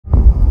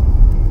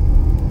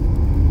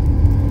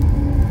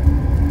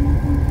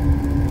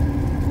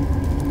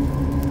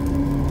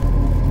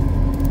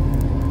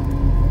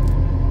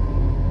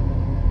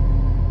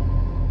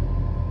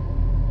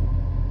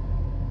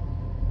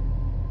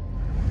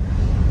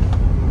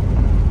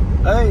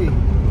Hey,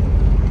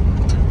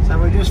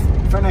 so we just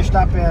finished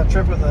up our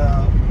trip at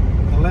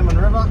the Lemon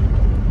River.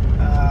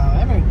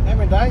 How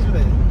many days were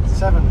there?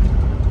 Seven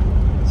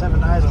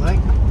days, I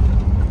think.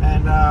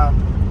 And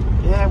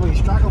yeah, we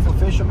struggled for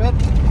fish a bit.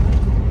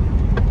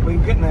 We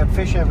were getting that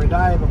fish every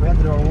day, but we had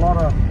to do a lot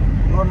of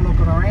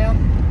looking around,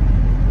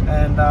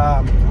 and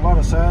a lot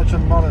of searching,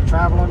 a lot of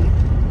travelling.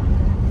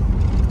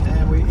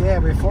 And we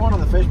were finding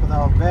the fish, but they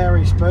were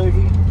very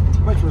spooky,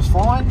 which was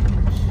fine.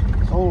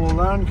 It's all a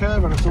learn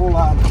curve, and it's all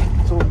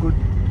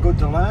good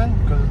to learn,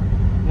 because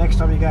next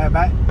time you go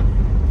back,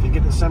 if you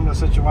get a similar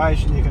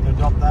situation, you can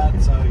adopt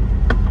that. So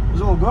it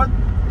was all good.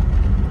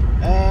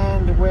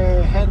 And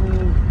we're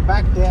heading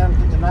back down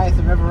to the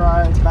Nathan River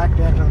Road, back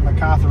down to the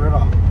MacArthur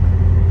River.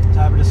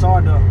 So we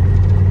decided to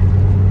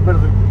a bit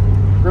of a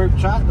group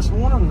chat this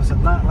morning and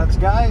said, no, let's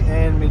go.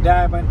 And my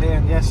dad went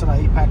down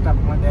yesterday. He packed up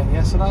and went down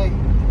yesterday.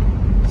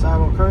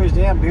 So we'll cruise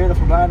down.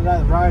 Beautiful day today.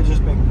 The road's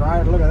just been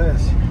great. Look at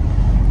this.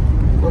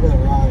 Look at the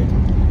road.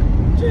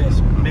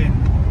 Just mint.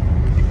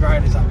 The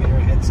grade is up here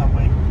ahead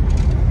somewhere.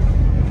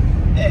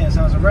 Yeah,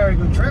 so it was a very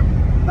good trip.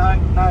 No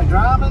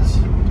dramas.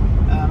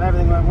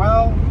 Everything went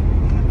well.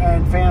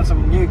 And found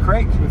some new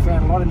creeks. We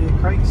found a lot of new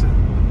creeks.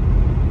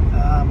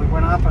 And we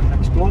went up and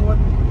explored.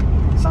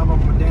 Some of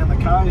them were down the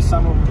coast,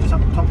 some of them were just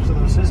up the tops of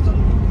the system.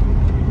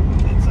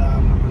 It was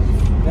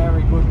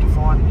very good to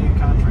find new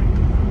country.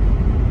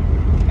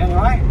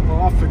 Anyway,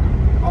 we're off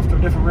to a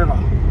different river.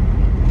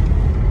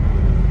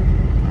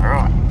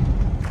 Alright.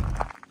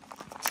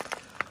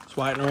 Just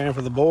waiting around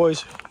for the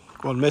boys.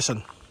 Gone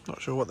missing. Not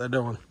sure what they're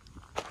doing.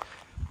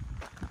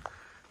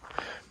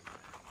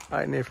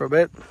 Waiting here for a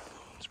bit.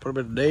 Let's put a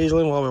bit of diesel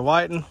in while we're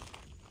waiting.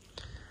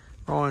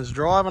 Ryan's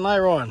driving, eh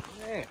Ryan?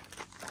 Yeah.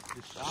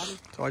 Just started.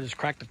 So I just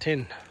cracked a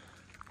tin.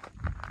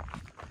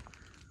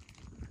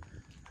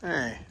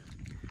 Hey.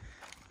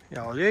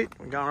 Yeah, I'll eat.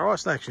 We're going alright.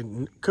 It's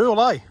actually cool,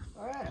 eh?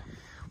 Oh yeah.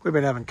 We've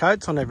been having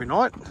coats on every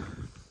night.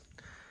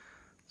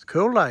 It's a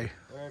cool day.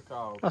 Very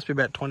cold. Must be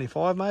about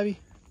 25 maybe.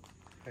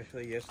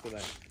 Actually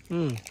yesterday.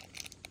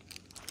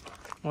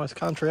 Nice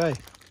country, eh?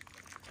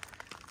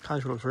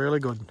 Country looks really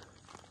good.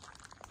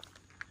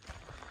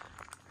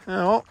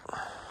 Yeah, well,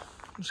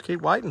 just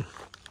keep waiting.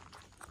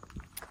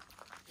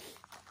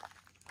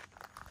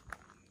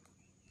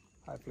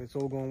 Hopefully it's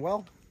all going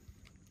well.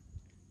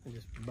 And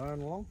just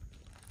burn along.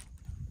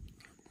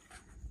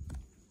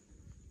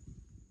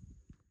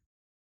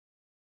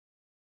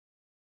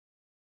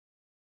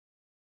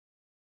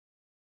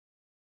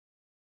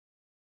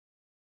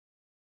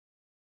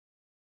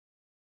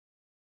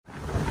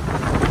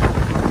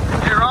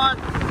 You're right.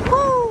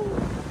 Woo!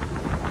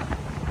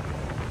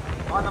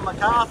 On the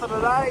MacArthur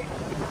today.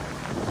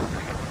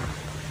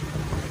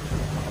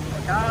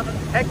 MacArthur,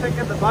 hectic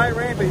at the boat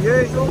ramp as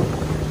usual.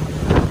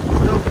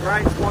 Still a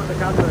great spot to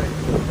come to.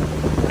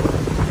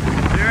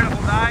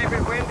 Beautiful day, a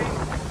bit windy.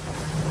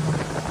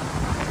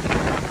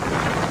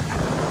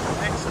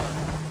 Excellent.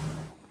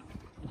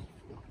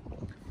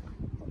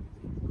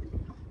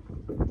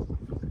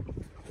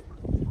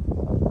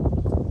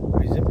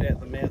 We zipped out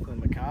the mouth of the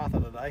MacArthur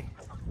today.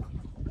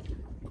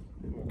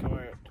 We're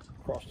coming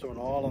across to an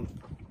island.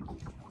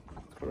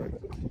 Got a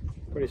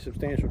pretty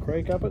substantial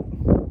creek up it.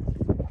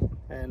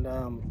 And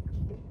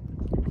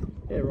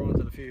yeah, Ryan's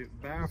had a few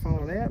barra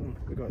falling out, and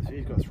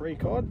he's got 3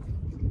 cod.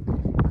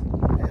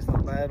 That's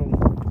not bad.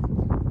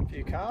 A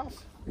few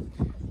casts.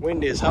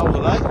 Windy as hell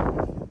today.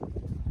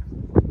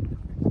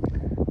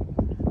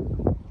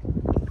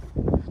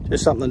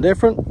 Just something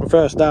different. The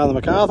first day on the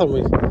MacArthur, and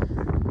we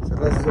said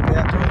let's zip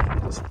out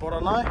to a spot I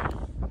know.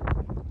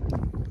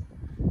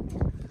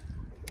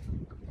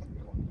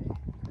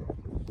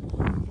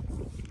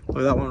 Look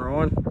at that one,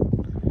 Ryan.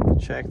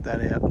 Check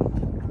that out.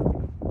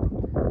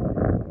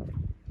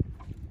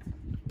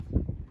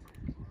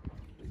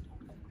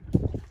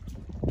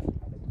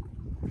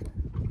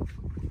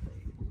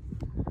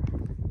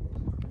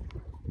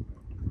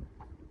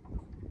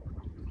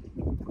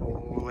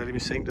 Let him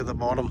sink to the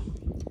bottom.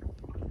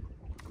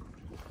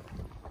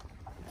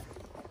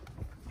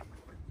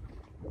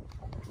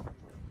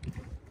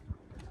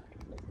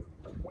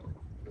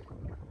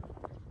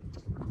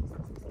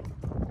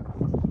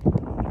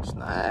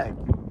 Snag.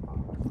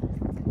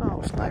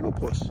 Oh,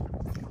 snagglepuss.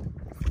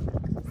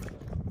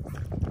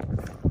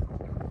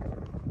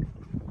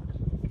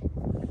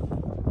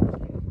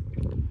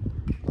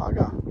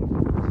 Bugger.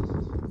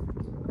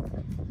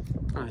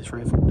 Only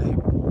 3 foot deep.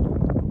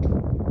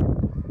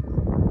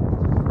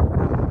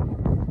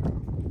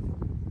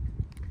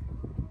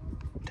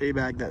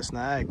 Teabag that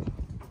snag.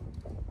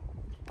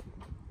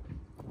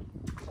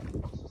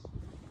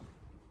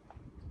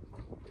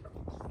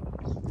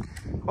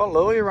 What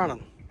lure are you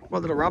running?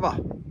 What, little rubber?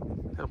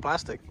 Little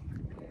plastic?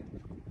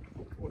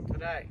 What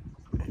today?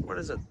 What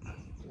is it?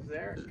 Is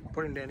there?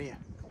 Put him down here.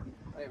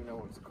 I don't even know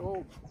what it's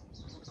called.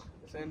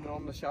 Send it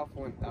on the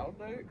shuffle and that'll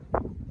do.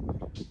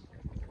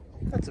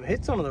 Got some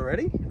hits on it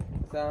already.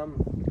 Some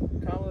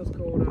colour's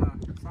called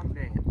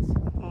Sundance.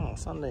 Oh,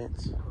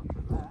 Sundance.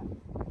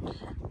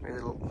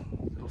 There's a little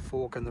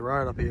fork in the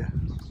road up here.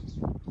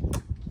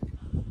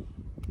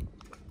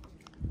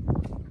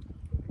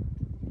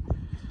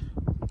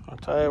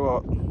 Tell you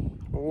what,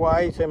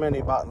 way too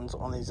many buttons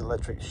on these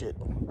electric shit.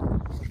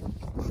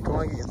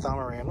 Try and get your thumb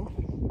around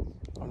them.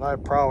 I'm no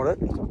pro at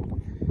it.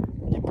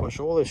 You push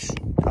all this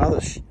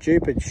other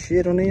stupid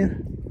shit on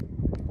here.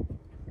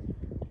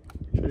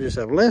 Should just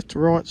have left,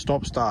 right,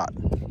 stop, start.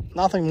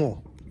 Nothing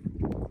more.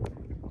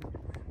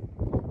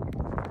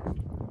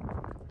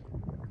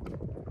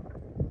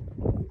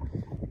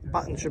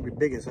 Buttons should be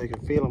bigger so you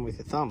can feel them with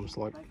your thumbs,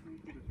 like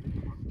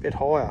a bit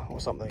higher or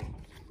something.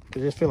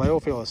 They all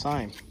feel the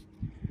same.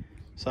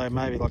 So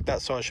maybe like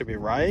that side should be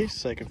raised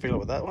so you can feel it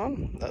with that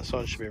one. That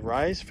side should be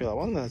raised, feel that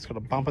one, then it's got a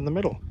bump in the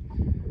middle.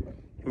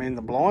 I mean,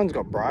 the blind's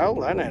got braille,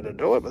 they know how to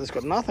do it, but it's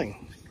got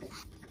nothing.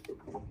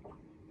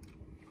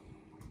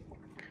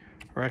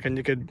 I reckon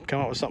you could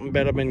come up with something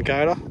better, Minn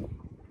Kota.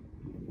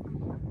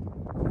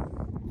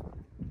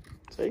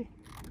 See?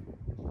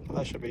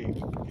 That should be,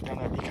 you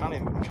can't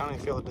even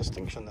feel the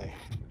distinction there.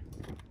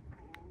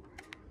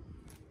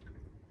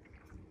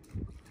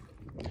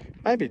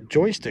 Maybe a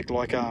joystick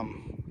like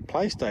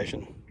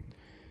PlayStation.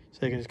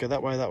 So you can just go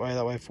that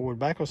way, forward,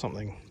 back or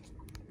something.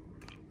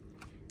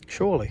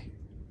 Surely.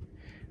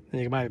 Then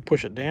you can maybe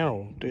push it down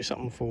or do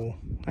something for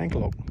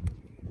ankle lock.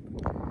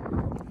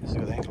 This is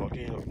got the ankle lock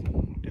here, look.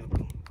 Down the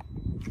bottom.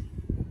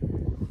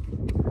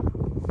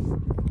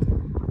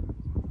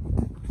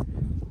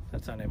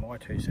 That's only my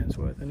 2 cents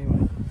worth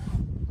anyway.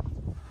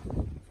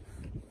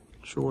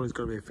 Surely there's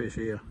got to be a fish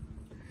here.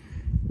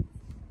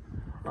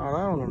 Right,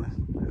 I'm gonna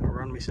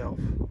run myself.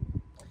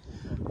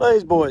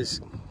 These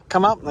boys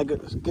come up and they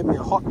give me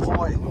a hot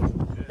pie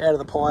out of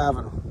the pie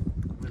oven.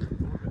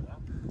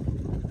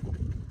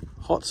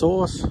 Hot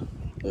sauce.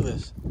 Look at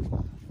this.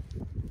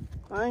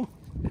 Hey?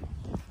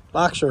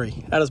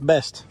 Luxury at its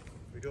best.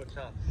 We do it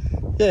tough.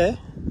 Yeah.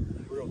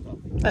 Real tough.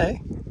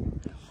 Hey.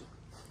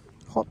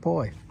 Hot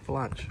pie for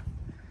lunch.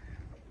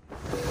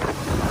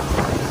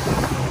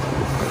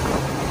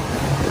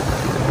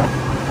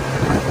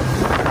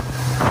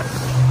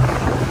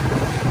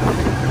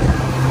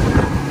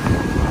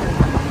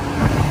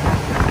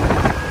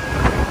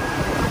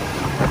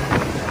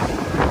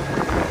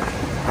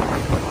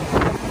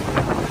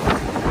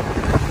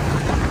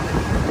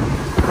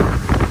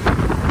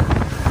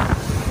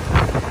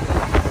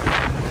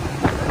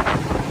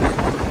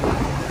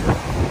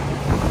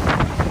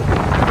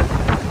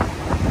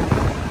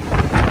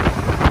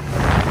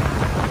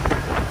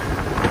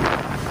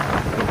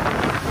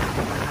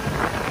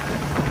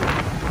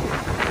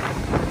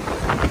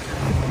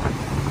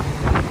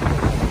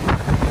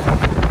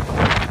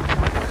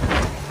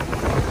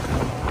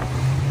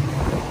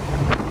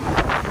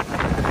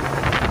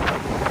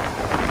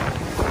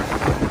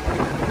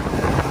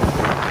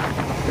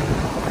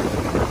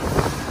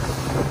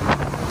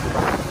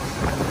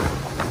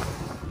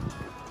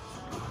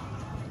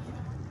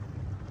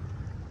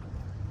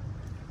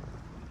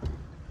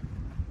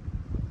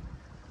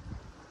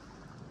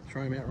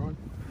 Throw him out, Ryan.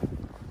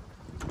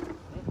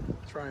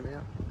 Throw him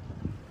out.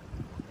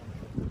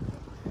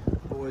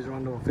 Boys are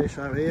onto a fish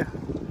over here.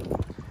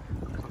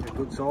 Like a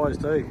good size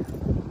too.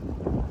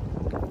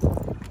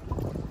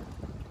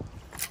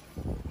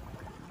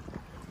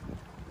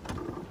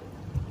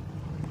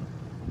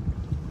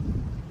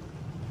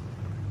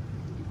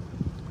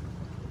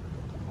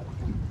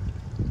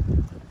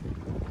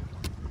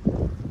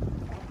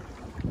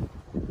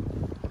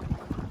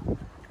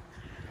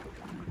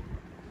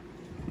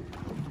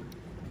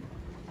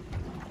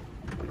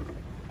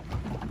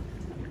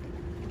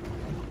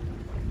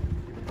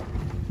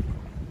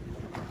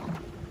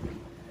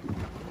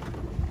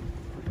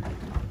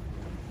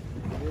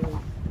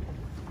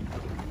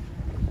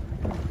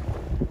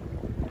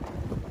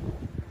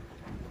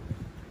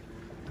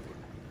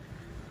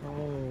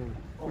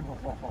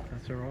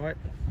 That's all right.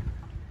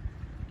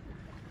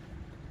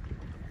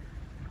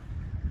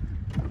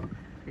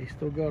 He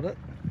still got it.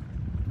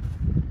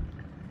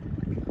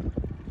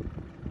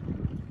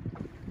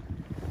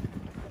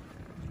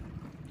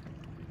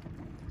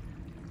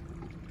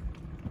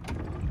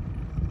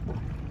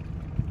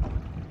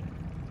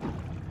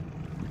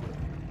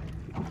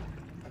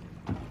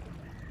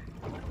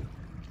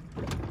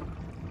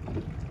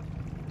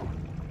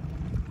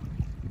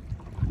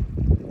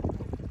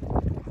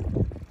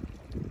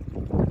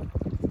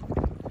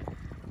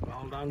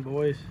 Well done,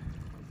 boys.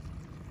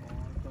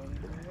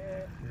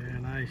 Yeah,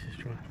 nice. Just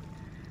try.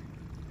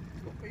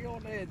 Got me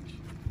on edge.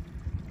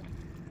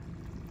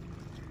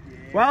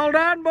 Yeah. Well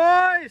done,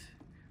 boys.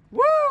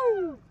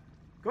 Woo!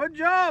 Good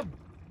job.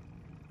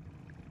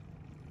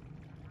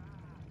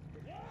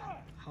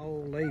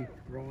 Holy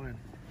Ryan.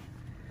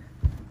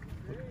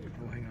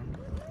 Oh, hang on.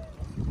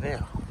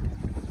 Now.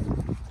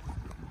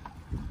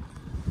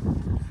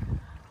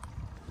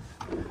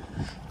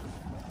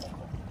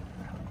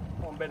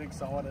 I'm a bit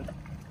excited.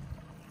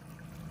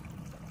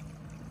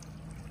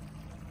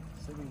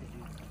 See if we can get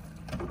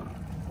you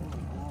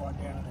right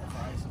down in their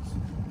faces.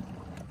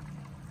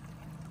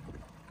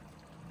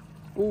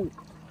 Ooh.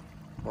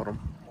 Bottom.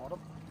 Bottom.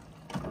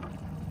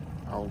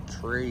 Old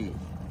tree.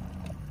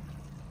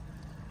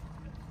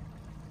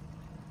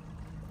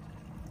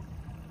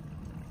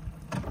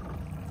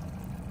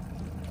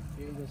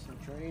 there's some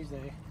trees there.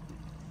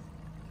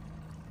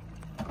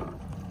 I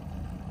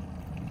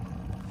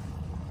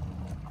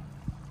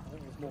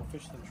think there's more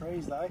fish than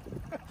trees though.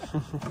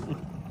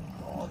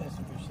 Oh, there's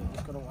some fish there.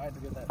 Just got to wait to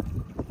get that.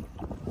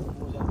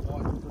 Always that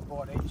bite, good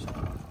bite each. So.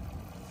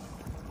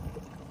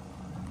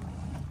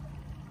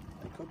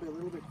 They could be a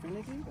little bit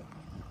finicky, but.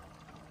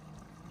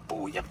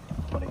 Oh, yep.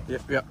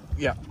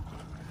 Yep.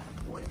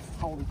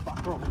 Holy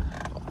fucker.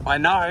 I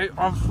know.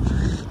 I've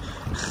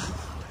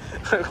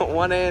got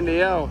one hand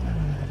here.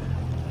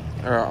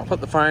 Alright, I'll put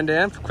the phone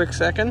down for a quick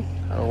second.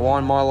 I'll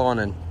wind my line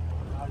in.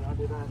 I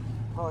do that.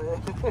 Oh,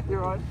 yeah.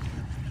 You're right.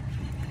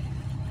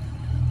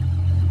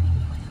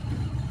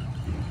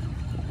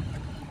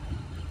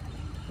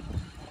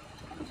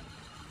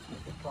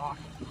 Fuck.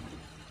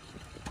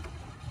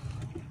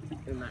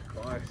 Isn't that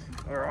close?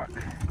 Alright.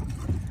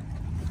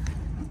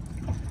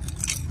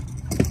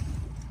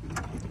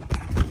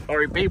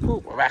 Alright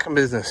people, we're back in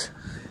business.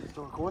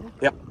 Still recording?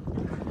 Yep.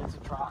 It's a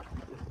truck.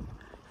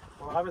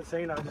 Well, I haven't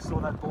seen it, I just saw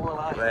that boil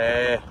out.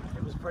 There.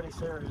 It was pretty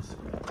serious.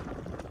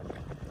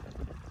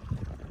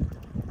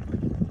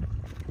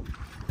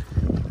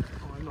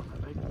 Oh, not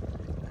that big.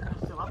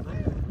 Still up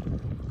there.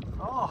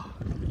 Oh.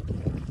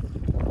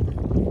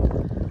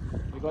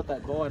 We got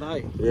that bite,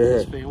 eh? Yeah.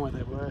 Just being where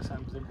they were,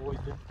 same as them boys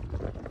did.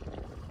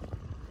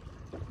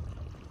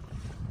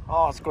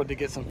 Oh, it's good to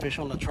get some fish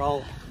on the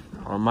troll.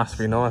 Oh, it must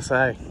be nice,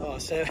 eh? Oh,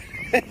 7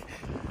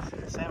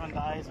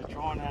 days of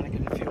trying out to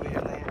get a few here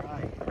and there,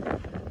 eh?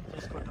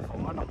 Just good to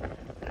find them.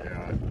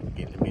 Alright,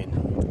 getting them in.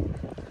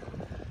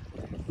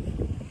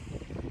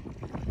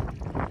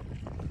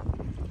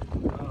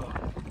 Oh.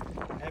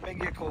 How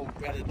big you call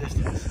out of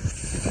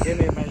distance? Give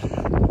me a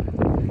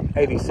measurement.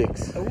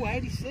 86. Oh,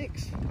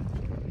 86.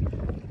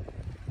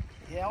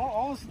 Yeah, I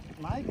was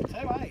maybe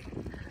too, eh?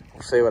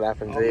 We'll see what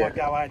happens I here. might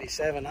go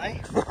 87, eh?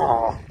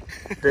 Oh,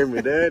 do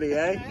me dirty,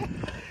 eh?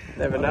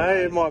 Never know,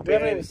 it might be. We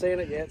haven't even seen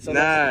it yet. So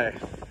No.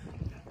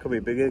 Could be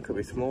bigger, could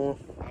be smaller.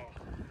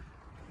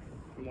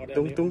 We might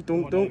Dunk, dunk,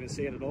 dunk, not dunk. even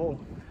see it at all.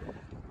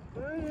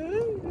 Oh,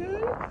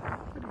 yeah.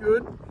 Pretty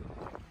good.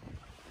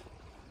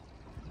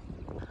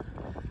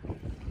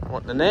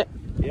 Want the net?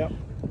 Yep,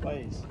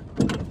 please.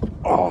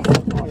 Oh,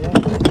 Oh, yeah.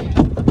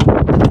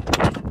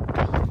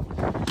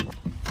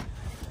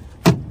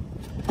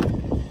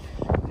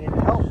 Need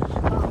help.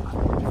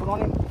 Put on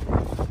him.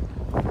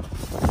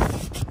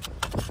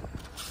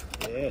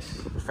 Yes.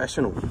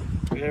 professional.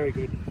 Very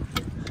good.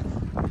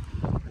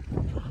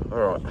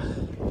 Alright.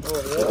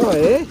 Oh, Oh,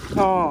 yeah?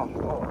 Oh.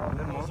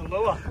 that was a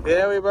lure.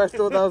 Yeah, we both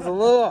thought that was a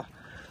lure.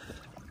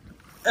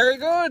 Very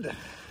good.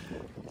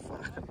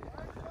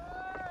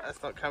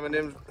 That's not coming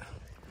in.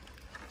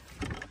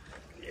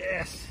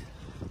 Yes.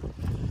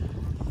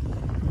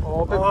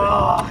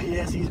 Oh,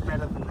 yes, he's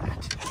better than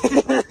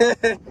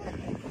that.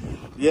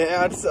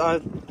 yeah,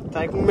 I'd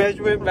take my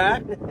measurement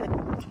back.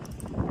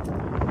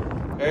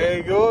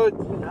 Very good.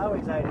 You know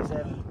he's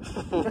 87.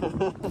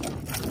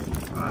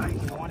 Oh,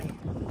 he's 90.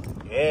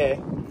 Yeah.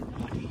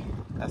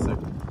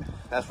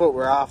 That's what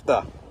we're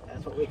after.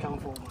 That's what we come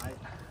for, mate.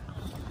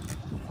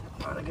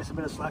 Right, I guess a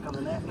bit of slack on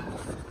the net.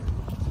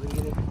 So we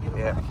can get it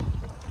Yeah. back.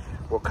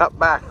 We'll cut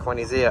back when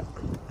he's here.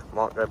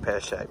 Might go pear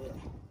shape. Yeah.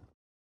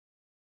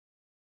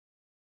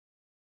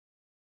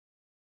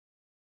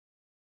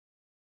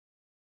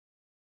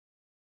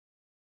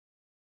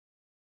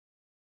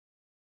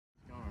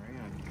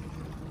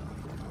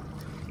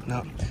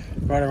 No.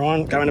 Right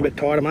on, going a bit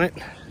tighter, mate.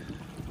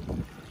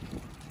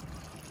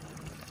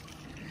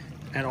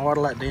 And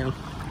idle that down.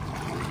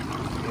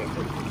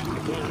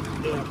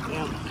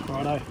 Down.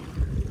 Righto.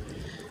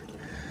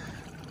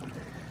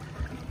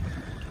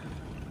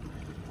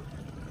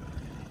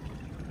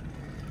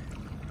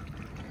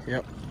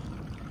 Yep.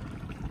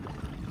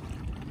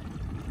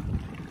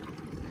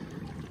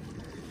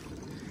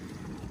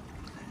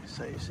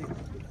 So you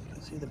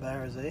see the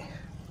barras there?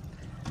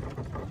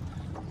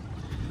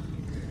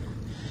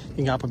 You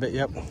can go up a bit,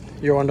 yep.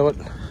 You're onto it.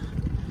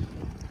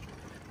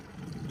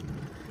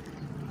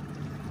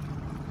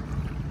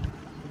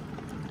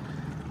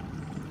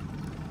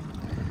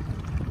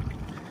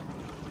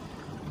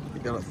 You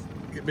got to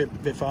get a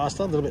bit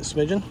faster, a little bit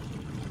smidgen.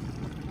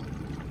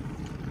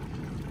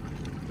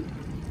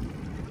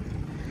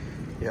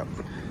 Yep,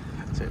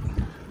 that's it.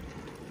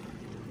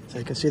 So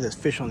you can see there's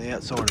fish on the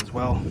outside as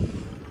well.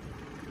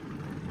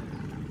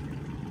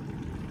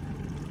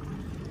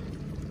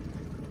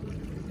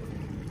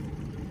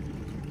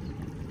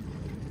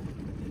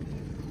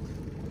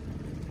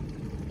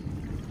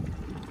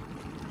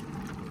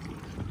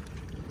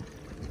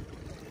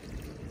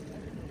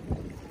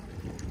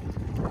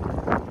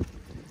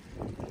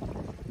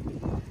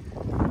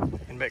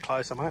 A bit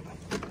closer, mate.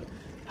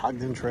 Hug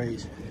them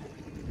trees.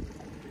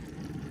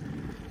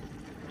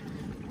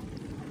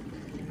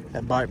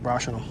 That boat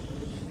brushing them.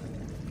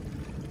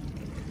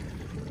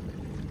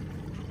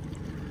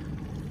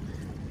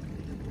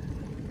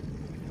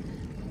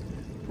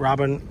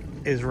 Rubbin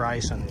is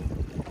racing.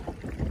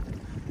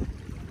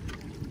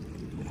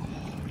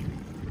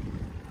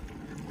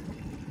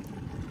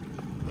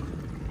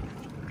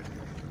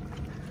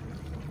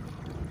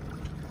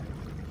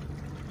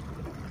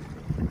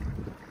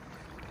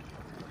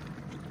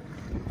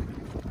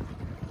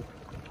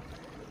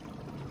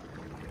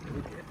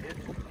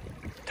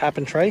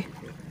 tapping tree?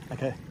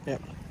 Okay,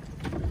 yep.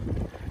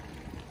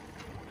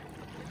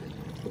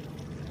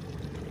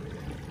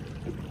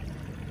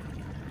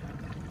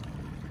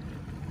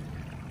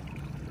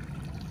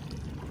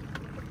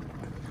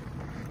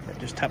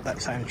 Just tap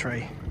that same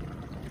tree.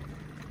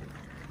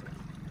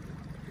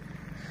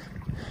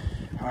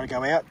 Alright,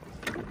 go out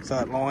so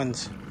that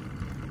line's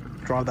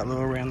drive that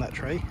lure around that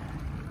tree.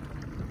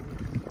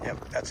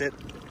 Yep, that's it.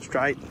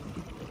 Straight.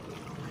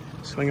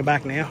 Swing it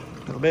back now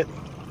a little bit.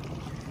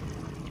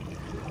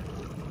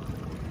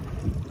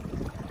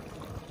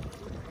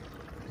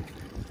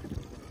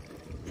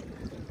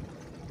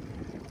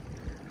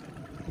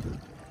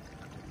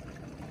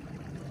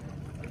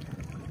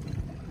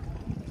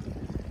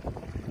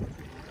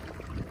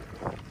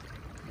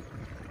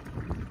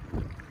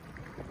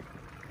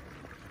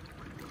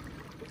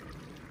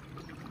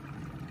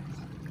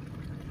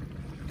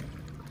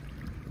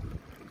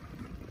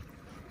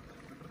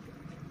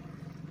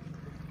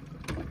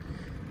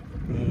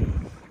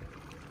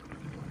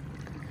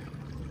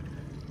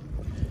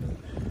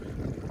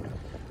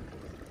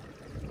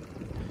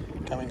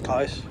 Coming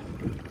close.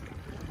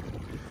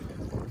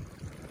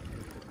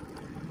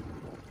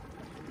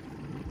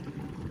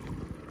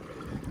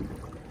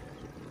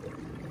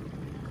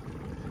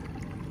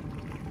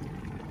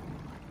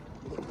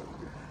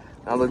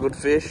 Another good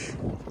fish.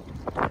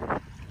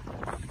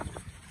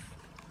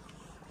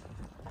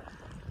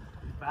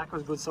 Back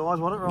was good size,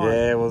 wasn't it, Ryan?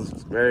 Yeah, it was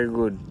very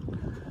good.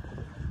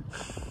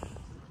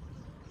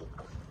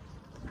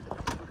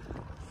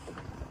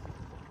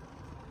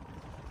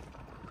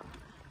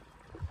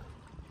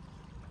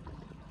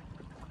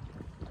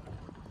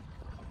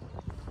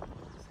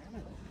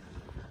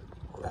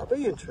 That'll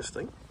be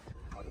interesting.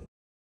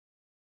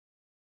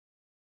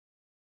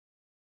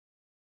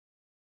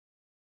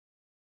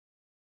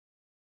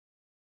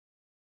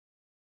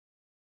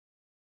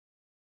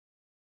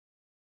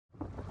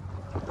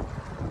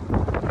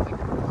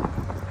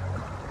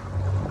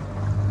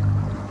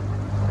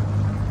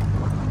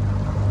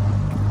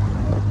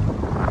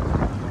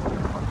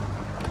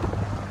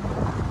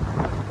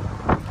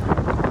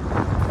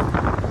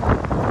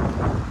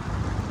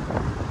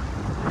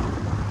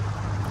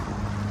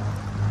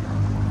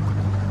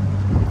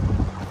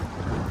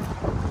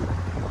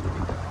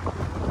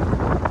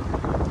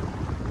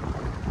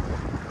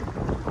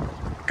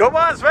 Good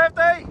one,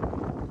 Swifty!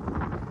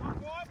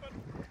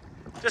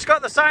 Just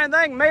got the same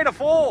thing, metre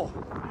 4.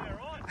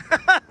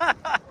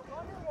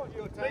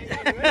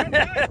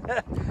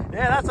 Yeah,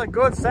 that's a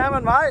good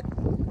salmon, mate.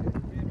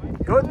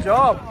 Good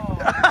job.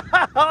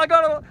 I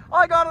got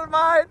it,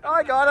 mate.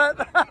 I got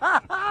it.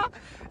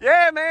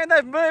 Yeah, man,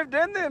 they've moved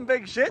in them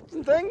big shits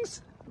and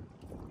things.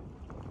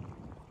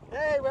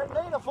 Yeah, we're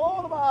metre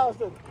 4, the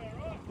bastard.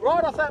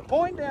 Right off that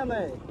point down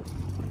there.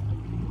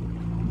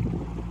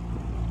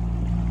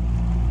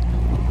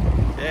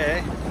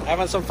 Yeah,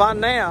 having some fun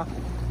now.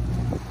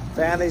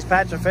 Found these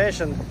patch of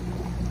fish and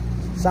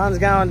sun's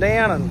going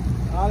down and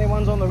only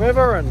one's on the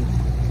river and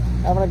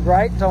having a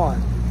great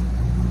time.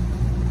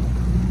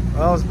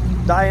 Well, it was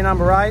day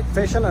number 8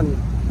 fishing and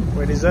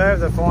we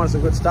deserve to find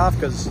some good stuff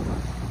because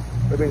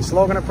we've been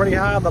slogging it pretty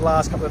hard the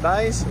last couple of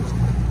days.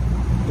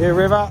 New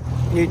river,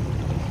 new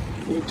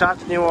touch,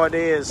 new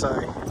ideas, so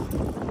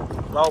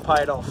well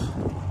paid off.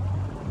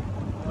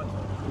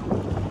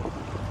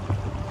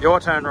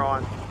 Your turn,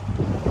 Ryan.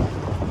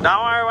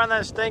 Don't worry when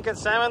those stinking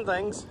salmon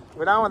things.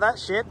 We're done with that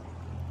shit.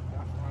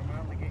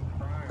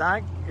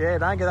 Don't get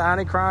the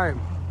honey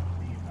chrome.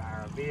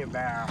 Be a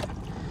barra.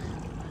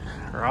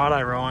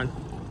 Righto, Ryan.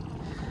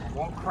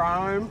 Want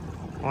chrome?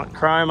 Want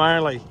chrome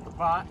only.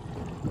 But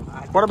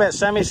What about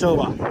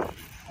semi-silver?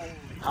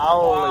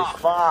 Holy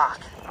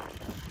fuck.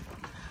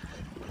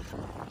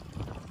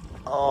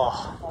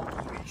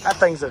 Oh, that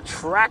thing's a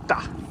tractor.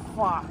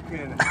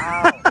 fucking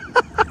hell.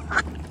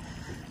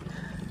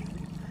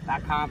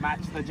 That can't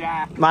match the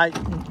jack. Mate,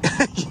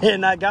 yeah,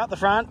 no, go up the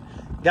front.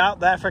 Go up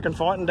that freaking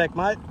fighting deck,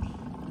 mate.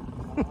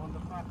 On the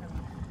fucking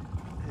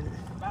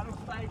battle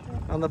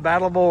station. On the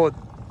battle board.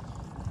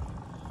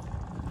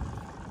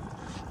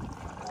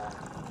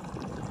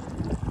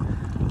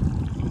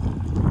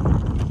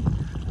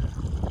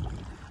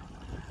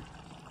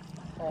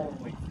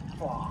 Holy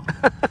fuck.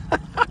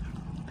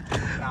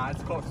 Nah,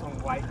 it's got some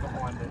weight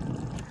behind it.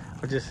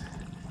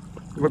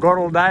 We've got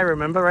all day,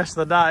 remember, rest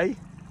of the day.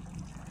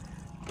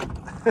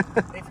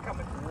 It's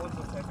coming towards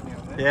us, hasn't it,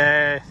 on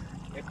there?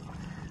 Yeah.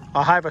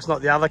 I hope it's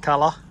not the other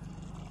colour.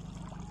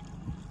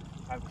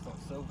 I hope it's not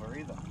silver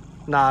either.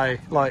 No,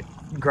 like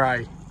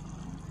grey.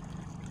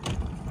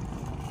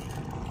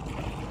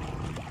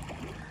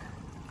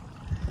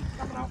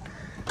 Coming up.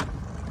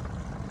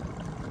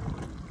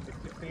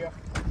 Here.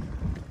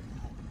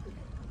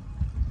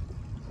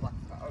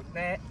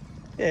 There.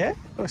 Yeah,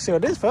 let's see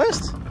what it is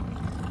first.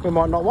 We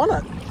might not want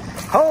it.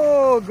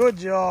 Oh, good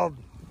job.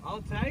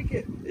 I'll take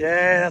it.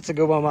 Yeah, that's a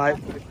good one, mate.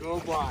 That's a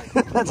good one.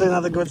 That's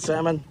another good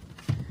salmon.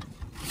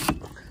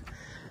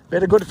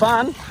 Bit of good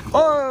fun.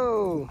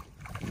 Oh!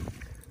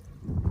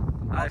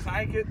 I'll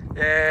take it.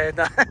 Yeah,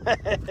 no.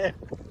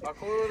 I'll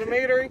call it a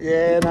meter.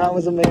 Yeah, no, it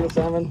was a metre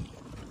salmon.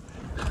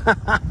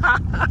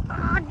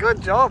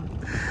 Good job.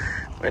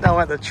 We don't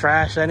want the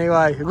trash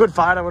anyway. A good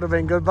fighter would have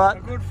been good, but A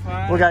good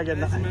fight. we'll go get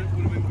would have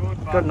been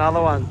good, got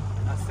another one.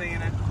 I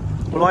seen it.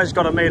 Well, I just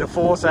got a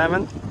 $1.4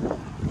 salmon.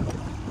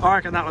 I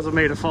reckon that was a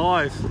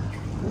 $1.5.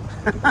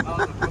 That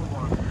was a good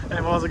one.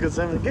 It was a good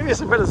salmon. Give you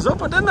some bit of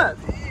zupper, didn't it?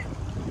 Yeah.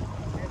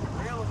 It's a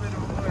real bit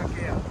of work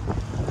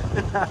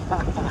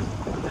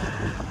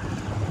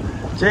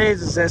out.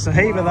 Jesus, there's a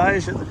heap of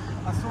those. I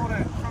saw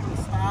that from the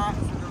start,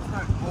 so there was no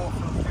pork,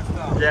 it was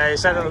just Yeah, you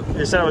said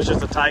it was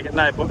just a take it.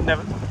 No, but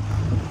never.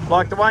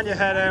 Like the one you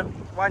had out,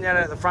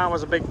 at the front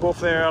was a big buff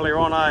there earlier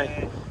on,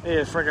 eh?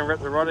 Yeah, freaking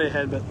ripped the rod of your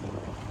head, but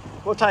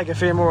we'll take a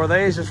few more of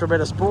these just for a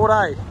bit of sport,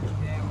 eh?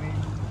 Yeah,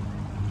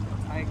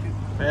 we'll take it.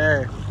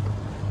 Yeah.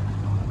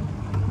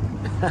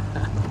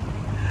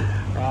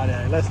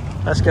 Righto,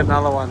 let's get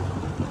another one.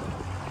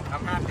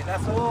 I'm happy,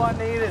 that's all I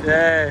needed.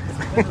 Yeah.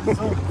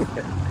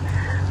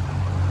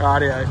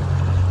 Rightio.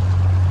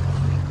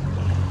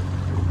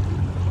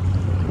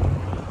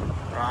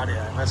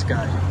 Rightio, let's go.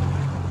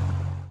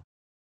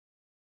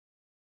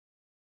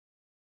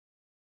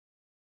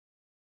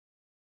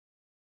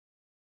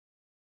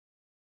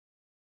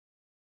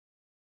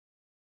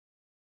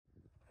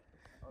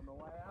 On the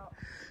way out.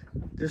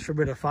 Just for a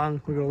bit of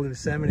fun, we got all this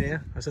salmon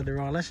here. I said to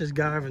Ryan, let's just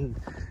go over and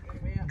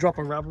drop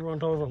a rubber on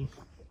top of them.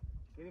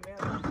 Get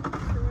him out.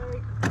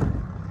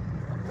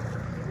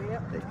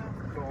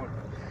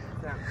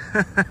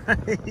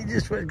 He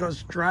just got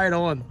straight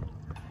on.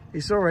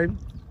 He saw him.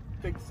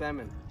 Big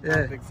salmon.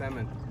 Yeah. Big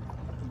salmon.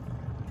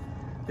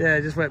 Yeah,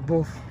 he just went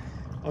boof.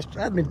 I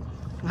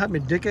had my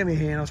dick in my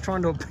hand. I was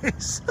trying to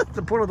piss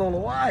to put it all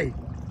away.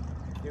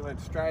 He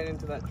went straight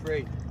into that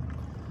tree.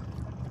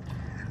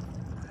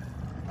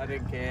 I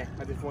didn't care.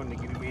 I just wanted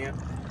to get him out.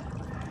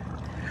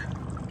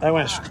 They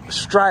went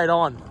straight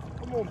on.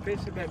 Come on,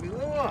 piss about me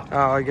lure. Oh,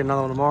 I'll get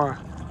another one tomorrow.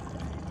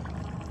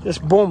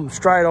 Just boom,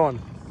 straight on.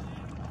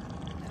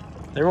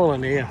 They're all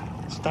in here,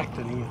 stacked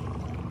in here.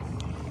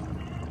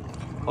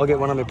 I'll get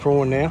one of my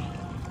prawn now.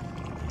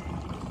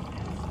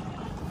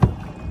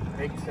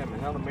 Big salmon,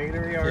 another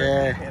meter here.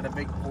 Yeah. Had a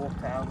big fork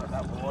tail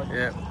that wide.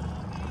 Yeah.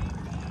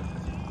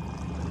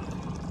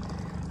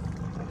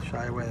 I'll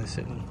show you where they're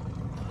sitting.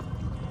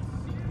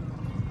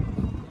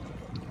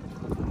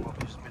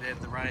 Just a bit out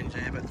of the range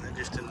there, but they're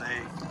just in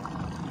there.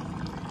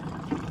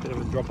 Bit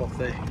of a drop off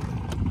there.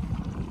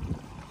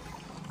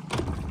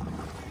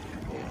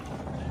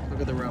 Yeah. Look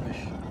at the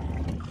rubbish.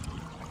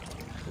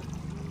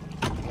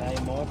 Today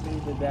might be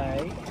the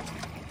day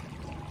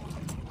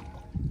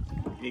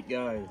it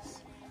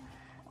goes.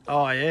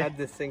 Oh yeah? Had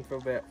this thing for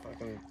about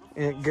fucking...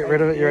 Yeah, get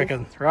rid of it, you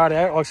reckon? Right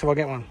out, like so I'll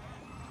get one.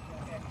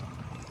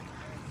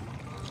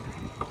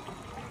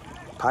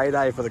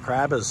 Payday for the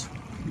crabbers.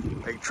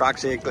 Big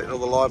trucks here collecting all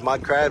the live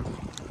mud crab.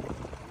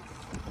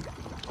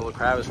 All the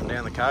crabbers from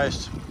down the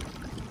coast.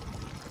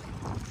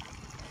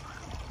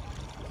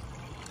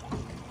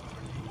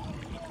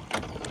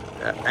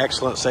 Yeah,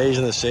 excellent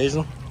season this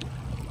season.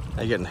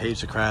 They're getting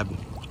heaps of crab.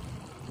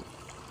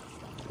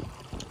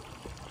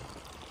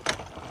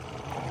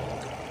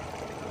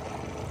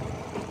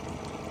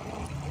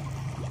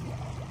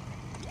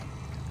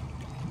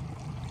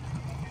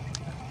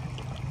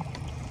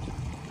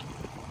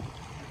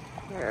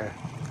 Yeah.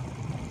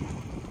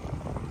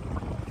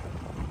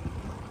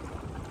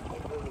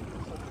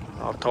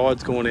 Oh,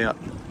 tide's going out.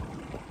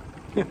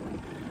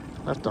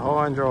 Left to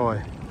high and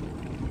dry.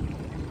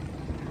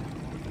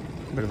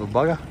 Bit of a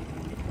bugger.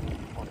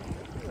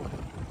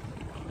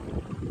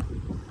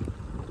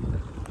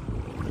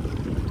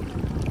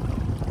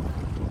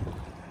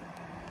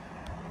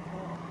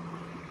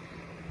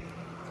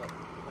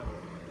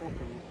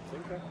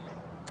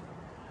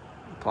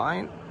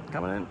 Plane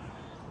coming in.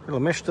 Little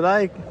mesh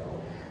today.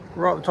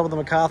 Right at the top of the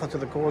MacArthur to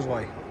the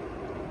causeway.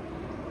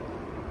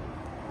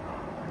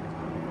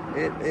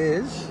 It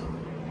is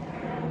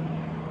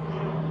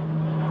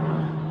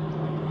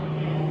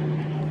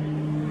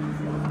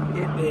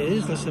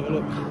let's have a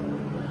look.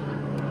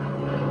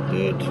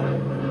 Good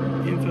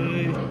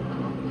info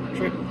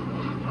trip.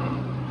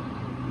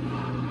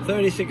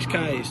 36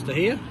 k's to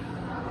here.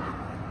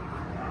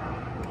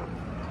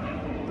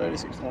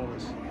 36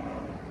 kilometres.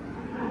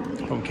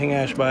 From King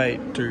Ash Bay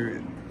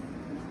to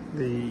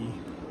the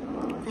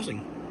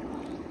crossing.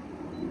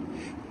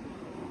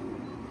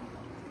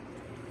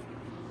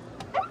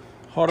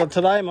 Hotter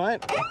today,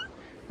 mate.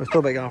 We'll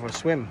still be going for a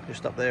swim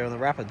just up there in the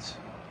rapids.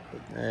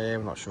 But, yeah,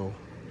 we're not sure.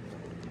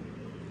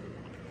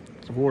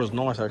 The water's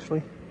nice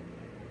actually.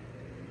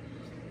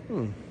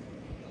 Look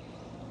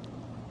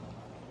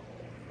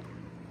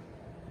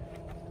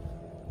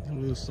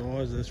at the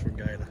size of this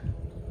regatta.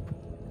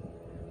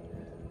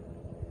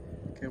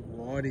 Look how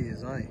wide he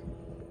is, eh?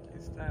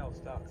 His tail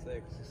starts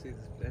there because you see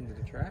the end of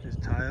the track. His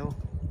tail.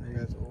 It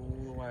goes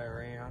all the way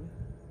around.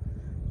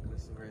 And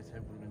this is where his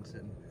head would have been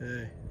sitting.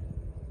 Yeah.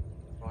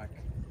 Like,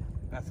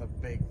 that's a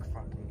big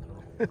fucking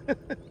cool.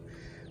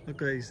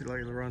 Look at he's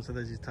like the run, so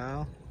there's his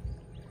tail.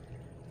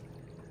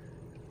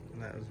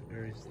 And that was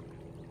where he's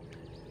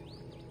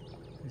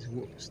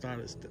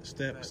started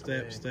step.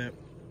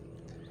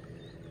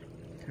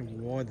 How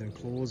wide their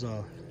claws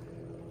are.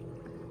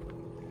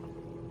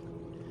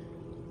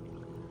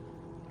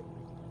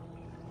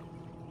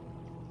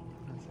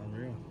 That's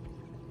unreal.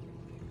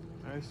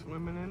 No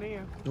swimming in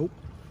here. Nope.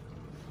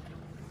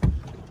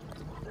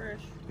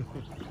 Fresh.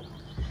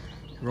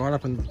 Right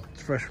up in the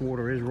fresh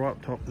water is right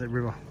up top of that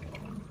river.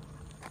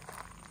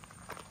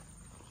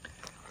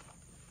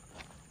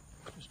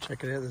 Just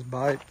check it out, this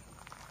boat.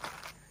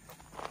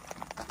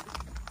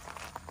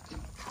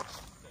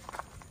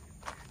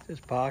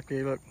 Just parked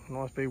here, look,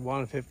 nice big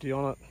 150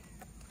 on it.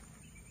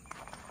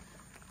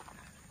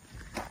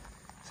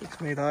 6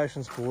 metre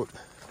ocean sport.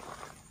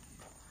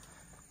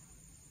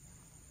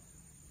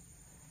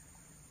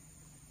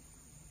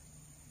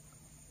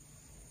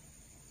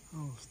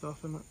 Oh,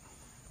 stuff in it.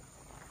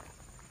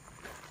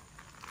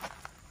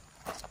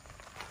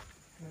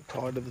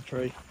 Tied to the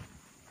tree.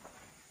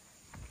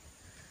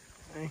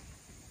 Hey.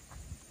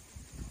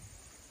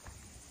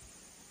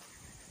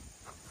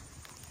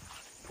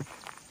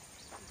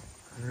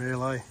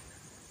 Really?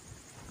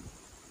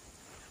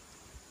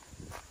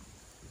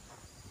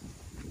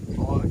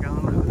 Fire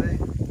going over there.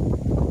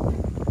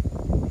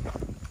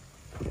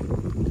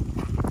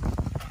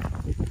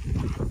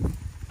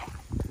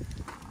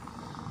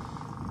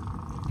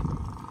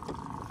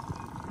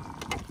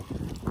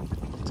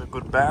 It's a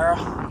good barra.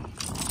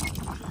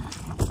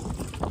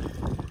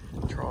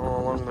 Trolling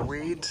along the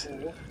weeds.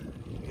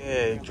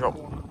 Yeah, he dropped.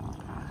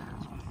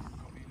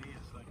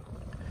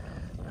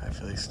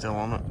 Hopefully he's still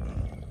on it.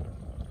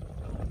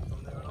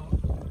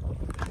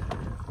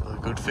 A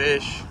good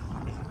fish.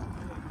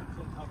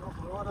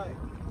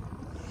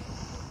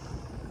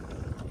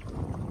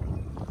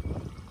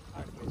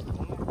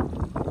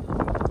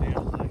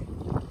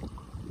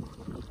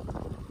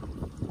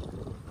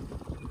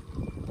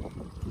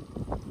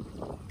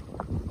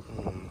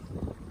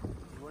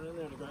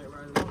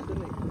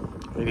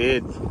 He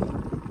did.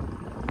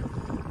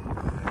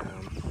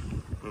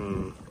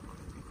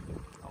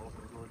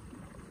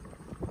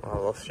 I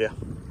lost you.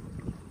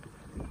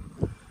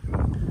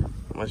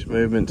 Much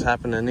movement's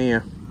happening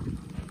here.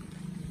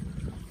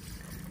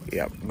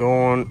 Yep,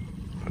 going.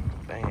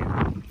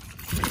 Bam.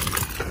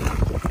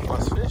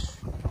 Nice fish.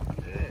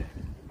 Yeah.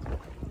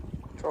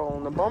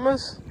 Trolling the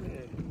bombers.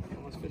 Yeah,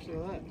 nice fish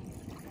like that.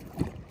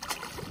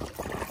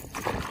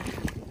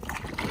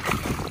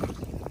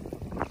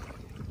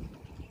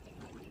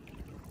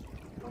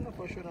 I wonder if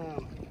I should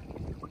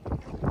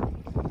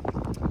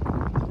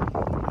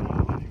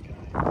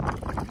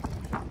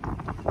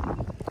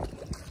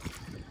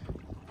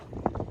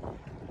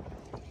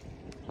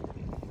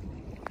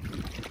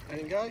Let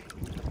him go?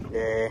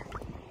 Yeah.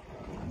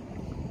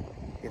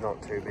 He's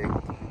not too big.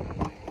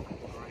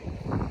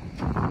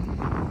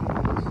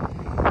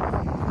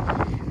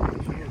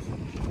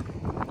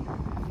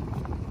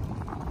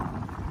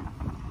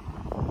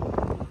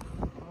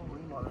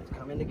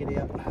 Come in to get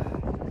out.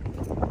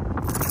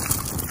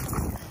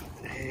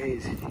 He's got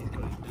his beak.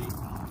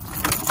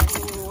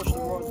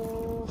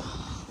 Oh,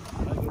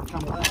 maybe it'll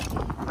come with that.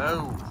 No.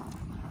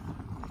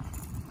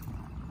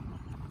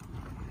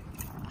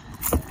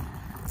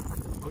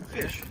 Good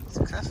fish.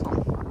 Successful.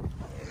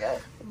 There you go.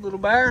 Little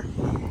bear.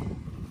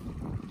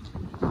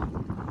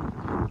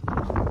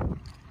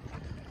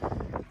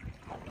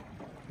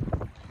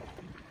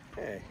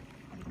 Hey.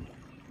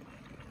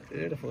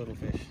 Beautiful little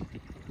fish.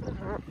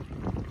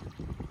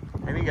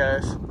 And he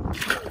goes.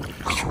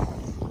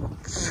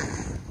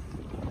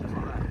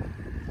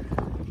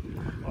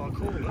 Oh,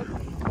 cool, look.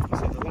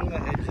 So along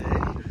that edge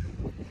there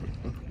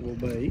will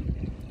be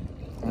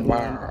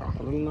Wow.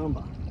 a little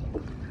number.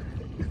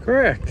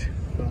 Correct.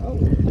 Oh.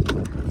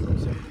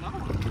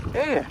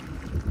 Yeah.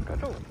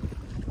 Got it.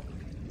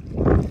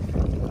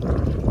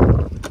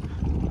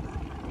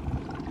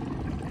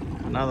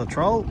 Another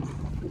troll,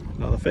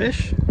 another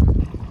fish.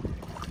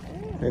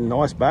 And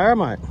nice barra,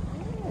 mate.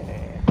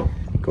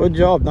 Good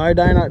job. No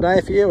donut day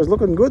for you. It was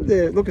looking good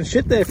there, looking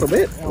shit there for a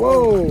bit.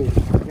 Whoa.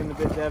 Getting a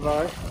bit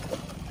devo.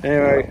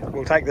 Anyway,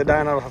 we'll take the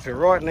donut off you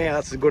right now.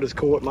 That's as good as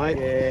caught, mate.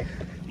 Yeah.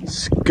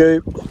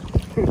 Scoop.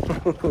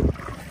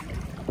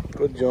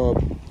 Good job.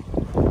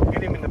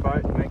 Get him in the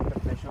boat and make it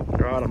official.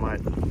 Righto,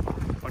 mate.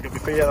 I'll get my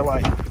feet out of the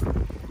way.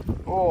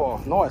 Oh,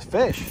 nice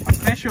fish.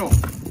 Official.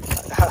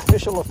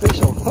 Official.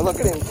 Look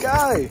at him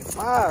go.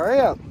 Far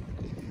out.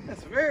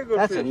 That's a very good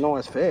That's fish. a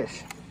nice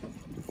fish.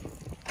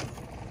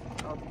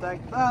 I'll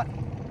take that.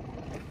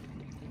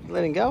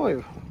 Let him go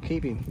or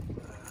keep him?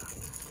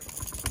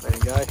 Let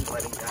him go. Let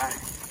him go.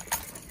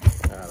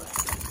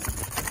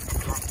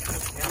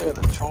 Look at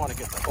them trying to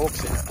get the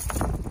hooks out.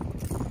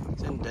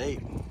 It's in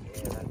deep.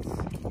 Yeah,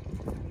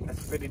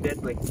 that's pretty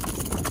deadly.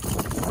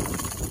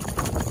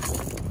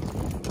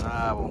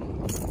 Ah, well.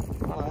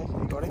 Hello,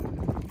 you got him?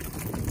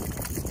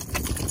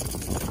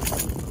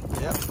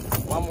 Yep,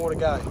 one more to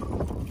go.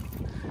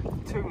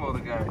 2 more to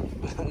go.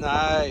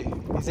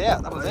 No, he's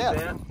out. That was out.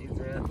 He's out.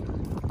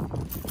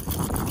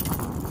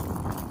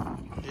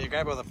 Yeah,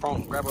 grab by the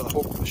prong, grab by the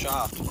hook, the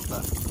shaft,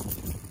 the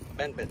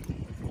bent bit.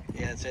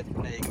 Yeah, that's it.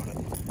 There you got it.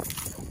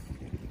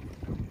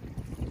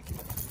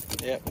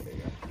 Yep.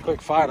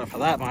 Quick photo for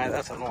that, mate.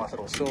 That's a nice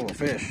little silver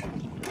fish.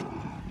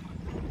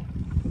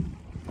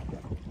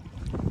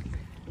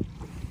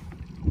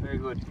 Very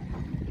good.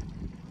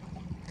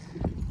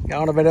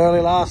 Going a bit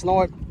early last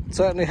night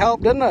certainly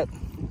helped, didn't it?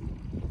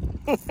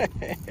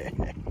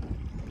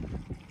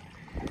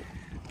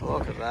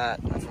 Look at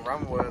that. That's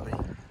run worthy.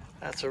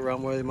 That's a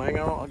run worthy, mate.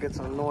 I'll get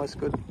some nice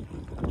good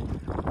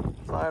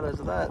photos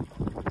of that.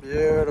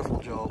 Beautiful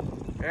job.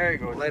 Very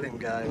good. Let him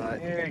go,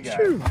 mate. There you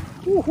go.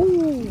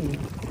 Woohoo!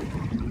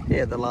 He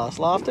had the last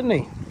laugh, didn't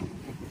he?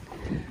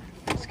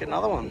 Let's get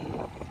another one.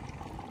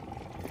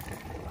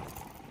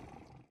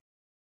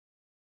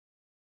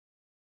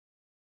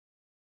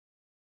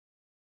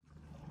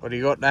 What do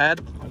you got,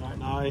 Dad? I don't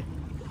know.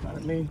 But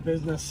it means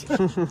business.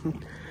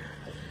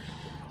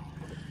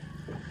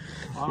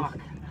 Fuck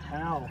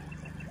hell.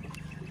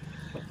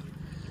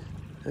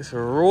 Just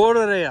roared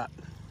it out.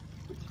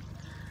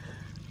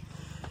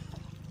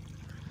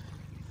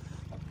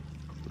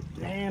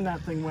 Man,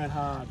 that thing went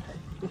hard.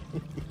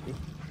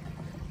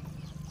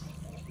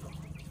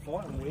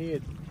 Fighting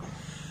weird.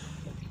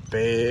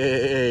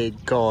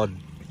 Big God.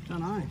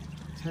 Don't know.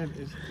 It's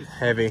heavy. It's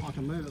heavy. I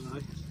can move it though.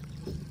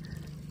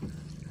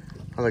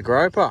 Oh, the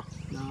groper?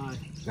 No.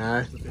 No.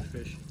 It's a big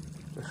fish.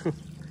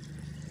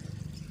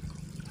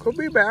 Could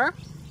be a barra.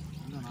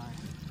 I don't know.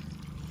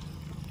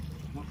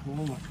 Not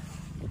warm.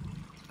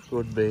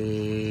 Could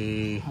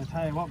be. I'll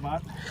tell you what,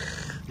 bud.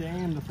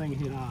 Damn, the thing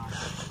hit hard.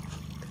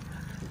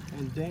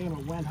 And damn,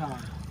 it went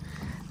hard.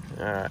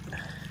 Alright.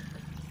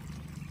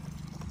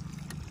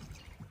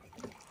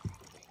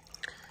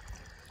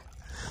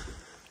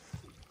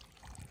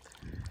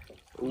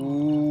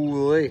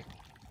 Ooh-wee.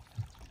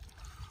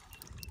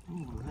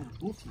 Oh,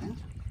 that's wolf, man.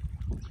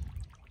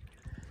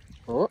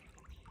 Oh,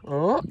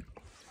 oh.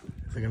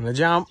 Is it gonna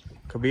jump?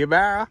 Could be a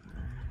barra.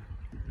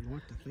 I'd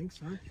like to think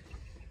so.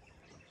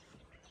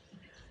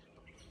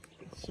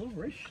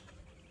 Silverish.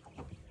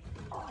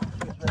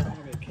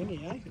 Maybe a kingy,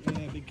 eh?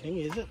 Yeah, a big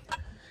kingy, is it?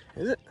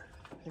 Is it?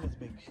 I think it's a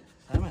big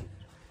salmon.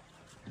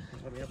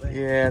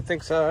 Yeah, I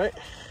think so, right?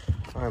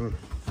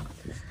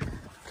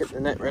 Get the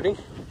net ready.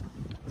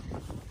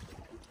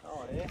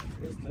 Oh yeah,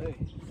 this too.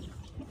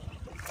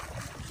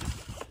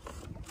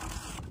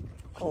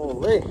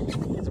 Holy,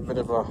 it's a bit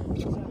of a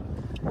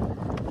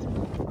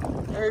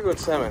very good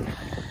salmon.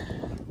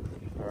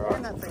 Alright.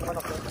 And that thing went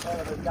up out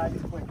of the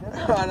gate quick, didn't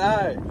it? I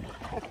know.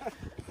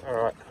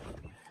 Alright.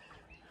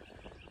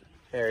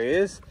 There he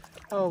is.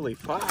 Holy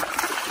fuck.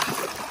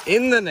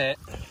 In the net.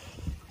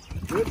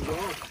 Good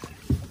job.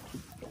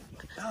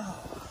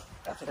 Oh,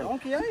 that's a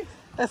donkey, eh?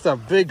 That's a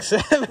big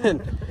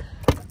salmon.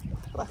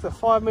 That's a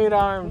 5 metre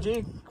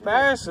RMG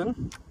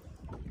comparison.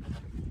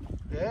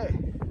 Yeah.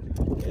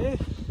 Yeah.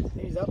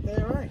 He's up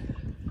there, eh?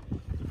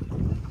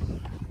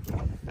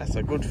 That's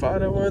a good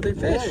photo worthy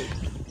fish.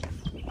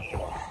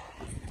 Yeah.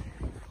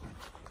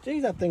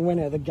 Geez, that thing went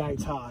out of the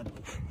gates hard.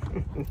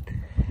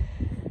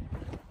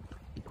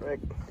 Quick.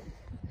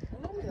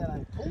 Normally they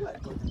don't pull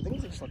that good. The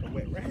thing's just like a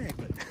wet rag,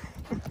 but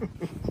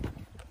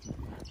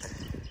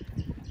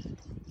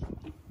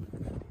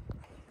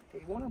he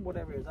wanted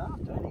whatever he was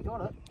after and he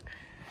got it.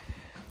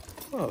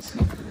 Well,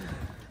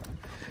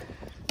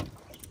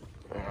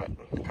 alright,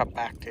 cut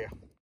back to you.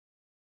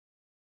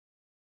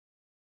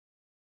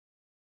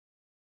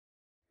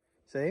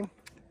 See him?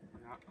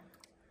 Yeah.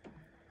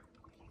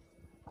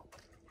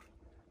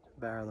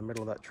 Barra in the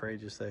middle of that tree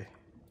just there.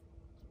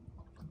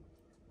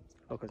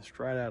 Looking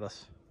straight at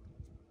us.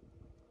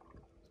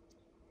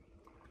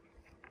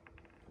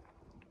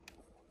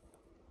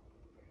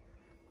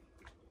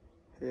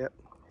 Yep,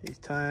 he's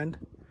turned.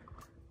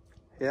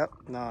 Yep,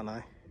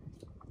 no.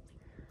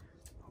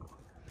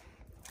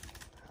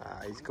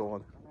 Ah, he's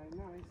gone.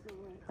 No, he's still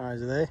there. Oh,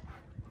 is he there? I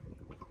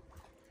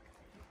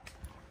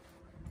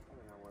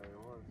don't know where he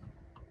was.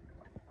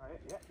 Oh,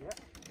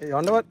 yeah. Are you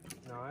onto it?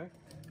 No.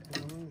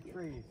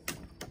 Trees.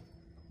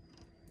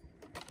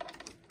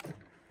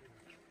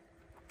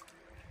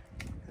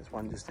 There's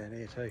one just down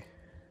here too.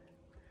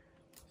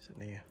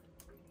 Sitting here.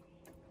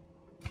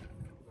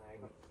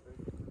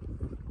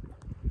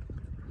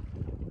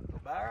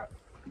 Barra.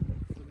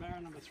 The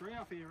barra number 3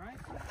 off here, right?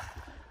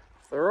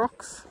 The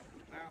rocks.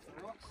 Barra off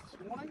the rocks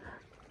this morning.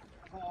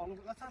 Oh,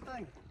 look, that's that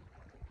thing.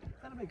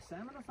 Is that a big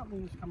salmon or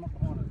something just come up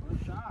behind it? Or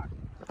a shark?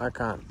 I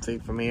can't see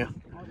from here.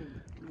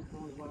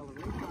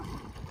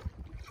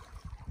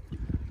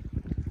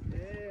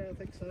 Yeah, I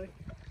think so.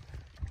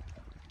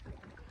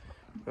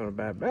 Not a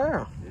bad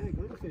barra. Yeah,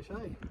 good fish,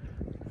 eh?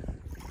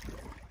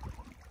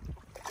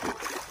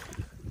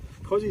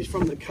 Because he's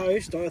from the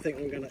coast, I think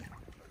we're going to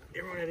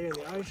get right out here in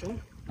the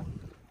ocean.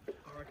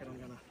 I reckon I'm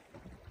going to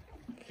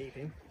keep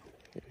him.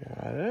 Yeah,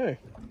 I know. I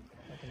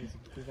reckon he's a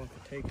good one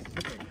for takes.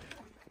 Look at him.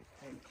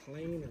 And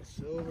clean and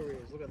silver he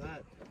is. Look at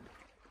that.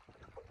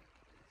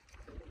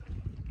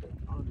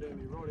 I'll do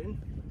me rod in.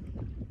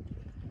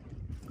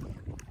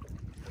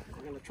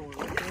 I'm going to try and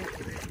look at it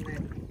and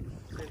then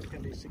see if it's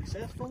going to be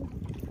successful.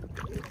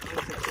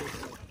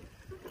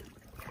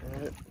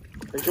 Alright.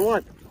 What you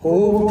want?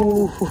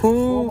 Oh,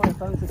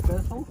 almost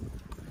unsuccessful.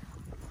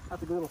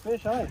 That's a good little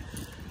fish, eh?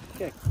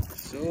 check.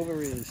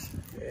 Silver is.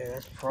 Yeah,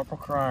 that's proper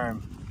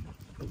chrome.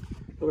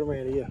 Look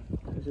around here.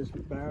 There's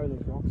just Barra and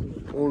there's rocks in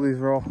it. All these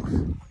rocks.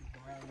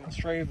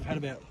 Australia, we've had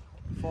about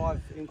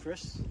 5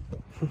 interests.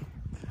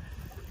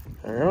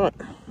 Alright.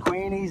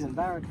 Queenies and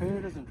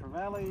barracudas and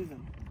trevallies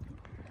and...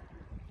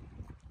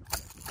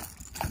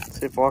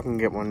 See if I can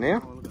get one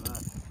now. Oh, look at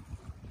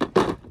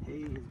that. He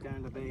is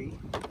going to be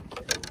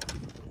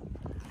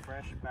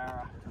fresh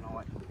Barra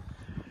tonight.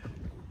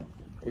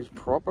 He's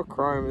proper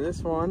chrome in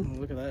this one. Oh,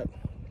 look at that.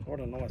 What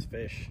a nice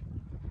fish.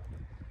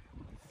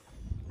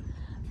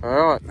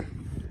 Alright.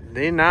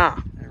 Dinner.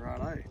 Yeah,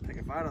 righto. Take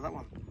a photo of that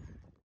one.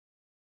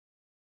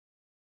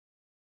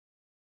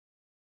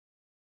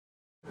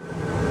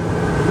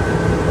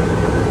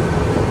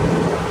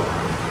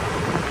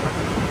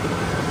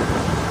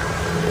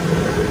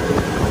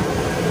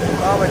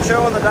 Well, we're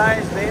chewing the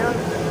days down,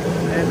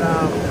 and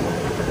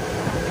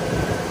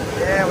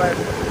yeah, we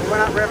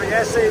went up river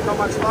yesterday, not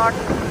much luck.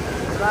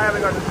 Today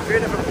we've got a few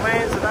different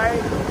plans today.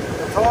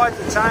 The tides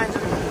are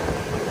changing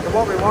to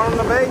what we want them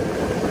to be.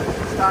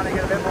 It's starting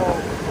to get a bit more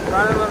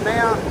running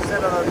now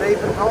instead of the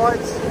deeper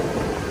tides.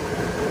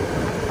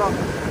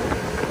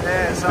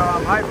 Yeah, so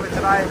hopefully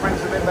today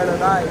brings a bit better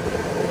day.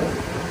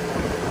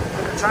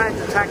 We're going to change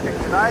the tactic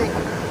today.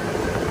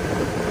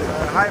 So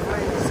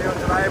hopefully see what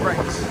today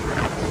brings.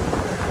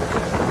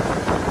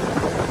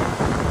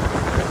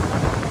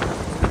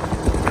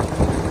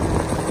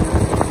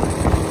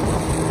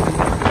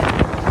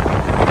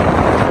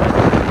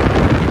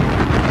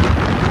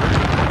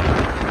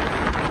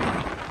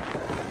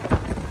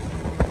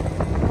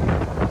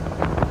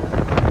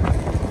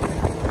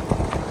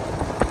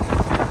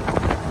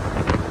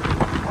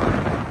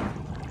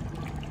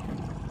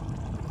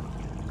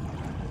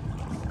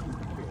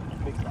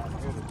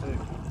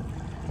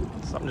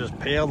 Something just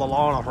peeled the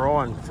line off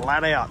Ryan,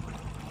 flat out.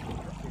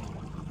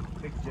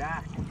 Big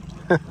jack.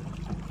 Bit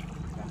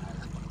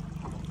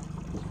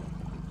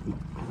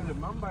of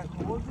mumbo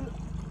towards it.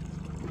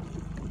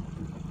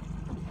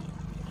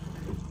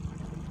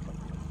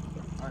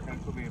 I reckon it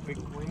could be a big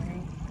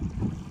queenie.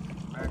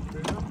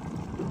 Barracuda.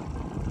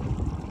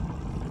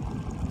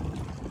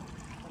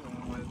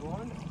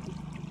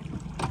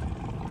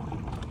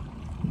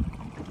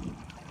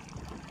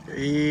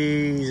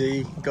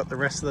 Easy, got the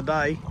rest of the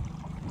day.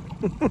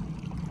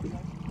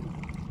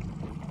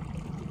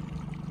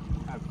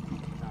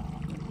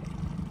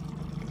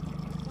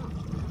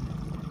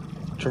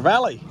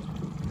 Trevally.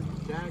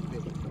 Jagged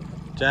it.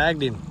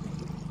 Jagged him.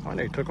 I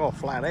knew he took off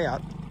flat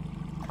out.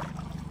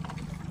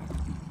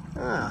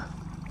 Ah,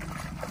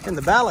 in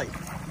the belly.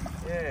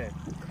 Yeah.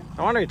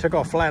 I wonder he took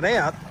off flat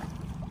out.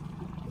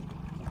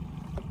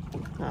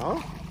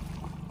 Oh.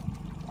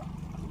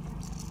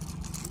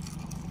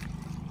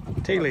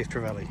 Tea leaf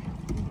trevally.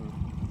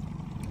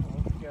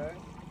 Let's go.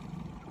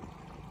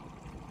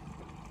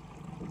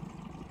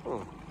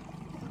 Oh.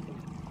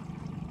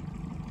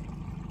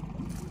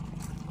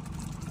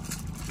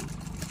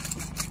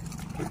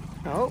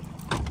 Oh,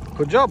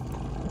 good job.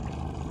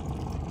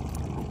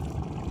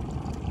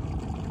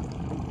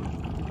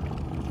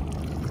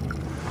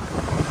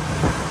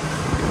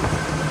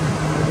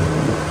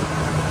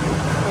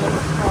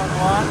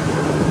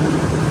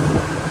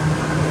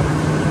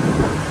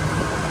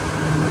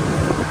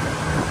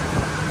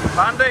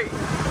 Bundy.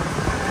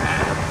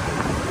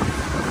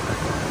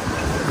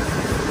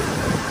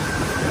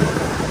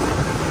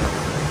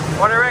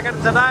 What do you reckon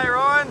today,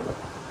 Ryan?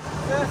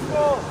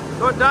 Successful.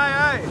 Good day,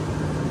 eh?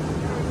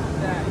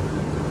 Day.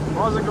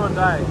 Was a good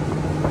day.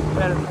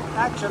 We had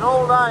action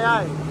all day,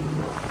 eh?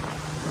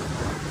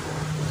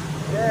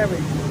 Yeah,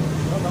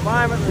 from the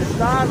moment we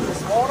started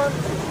this morning,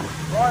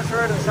 right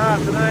through this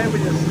afternoon, we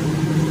just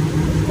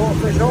caught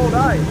fish all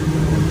day.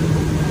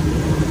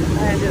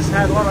 And just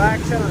had a lot of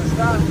action and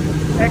stuff.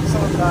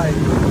 Excellent day.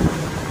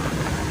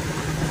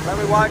 When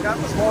we woke up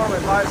this morning, we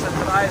posted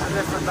today's a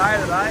different day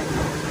today.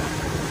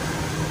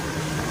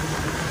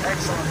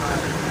 Excellent day.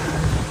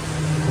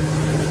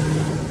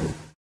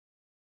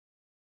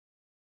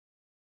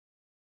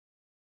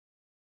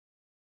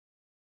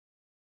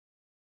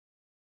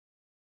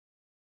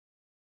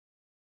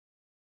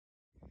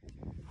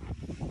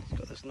 It's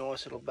got this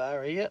nice little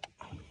bar here.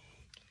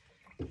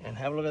 And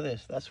have a look at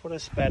this. That's what I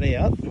spat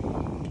out.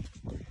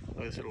 Look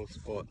at this little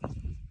spot.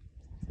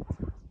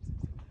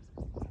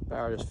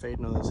 Barra just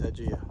feeding on this edge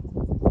here.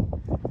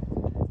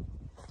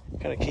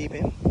 Gonna keep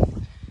him.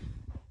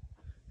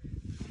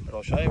 But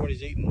I'll show you what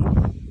he's eating.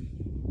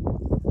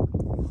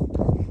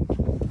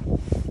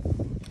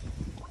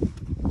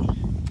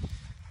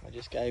 I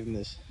just gave him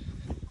this.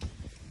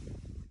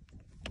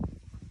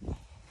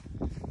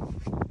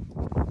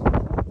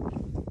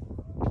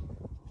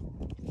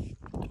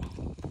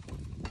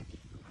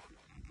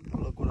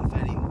 Look what I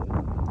fed him.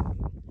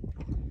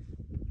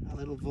 A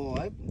little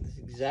vibe. It's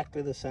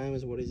exactly the same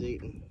as what he's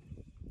eating.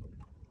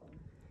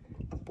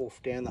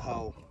 Boof down the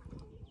hole.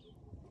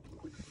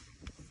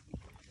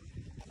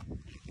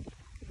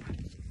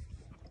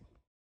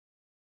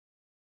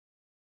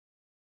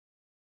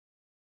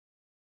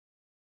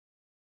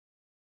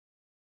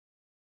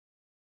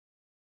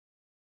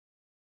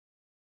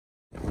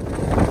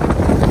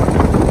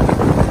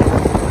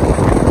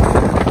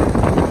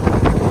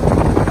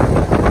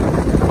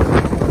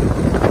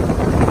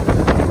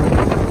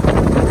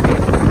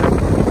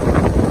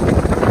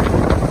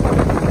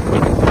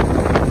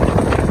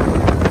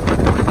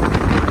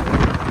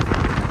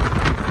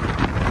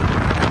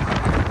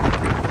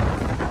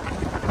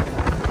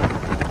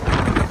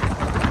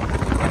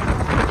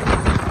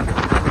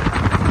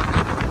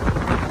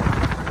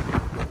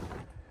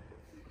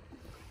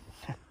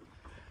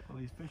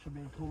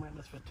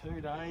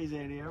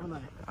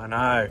 I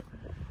know.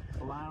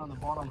 Laying on the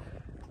bottom.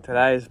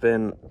 Today's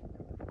been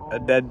a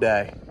dead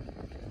day.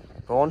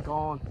 Gone?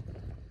 Gone.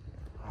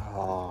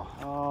 Oh.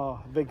 Oh,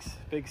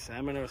 big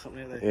salmon or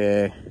something like that.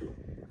 Yeah.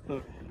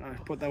 Look, I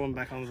put that one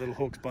back on the little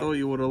hooks, but Thought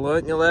you would have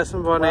learnt your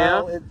lesson by well,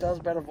 now. it does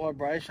better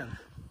vibration.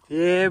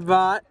 Yeah,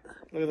 but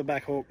Look at the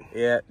back hook.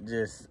 yeah,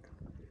 just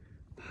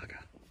Bugger.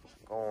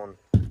 gone.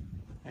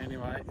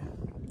 Anyway,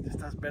 just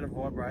does better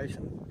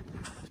vibration.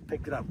 Just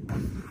picked it up.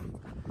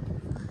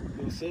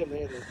 You'll see them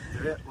there.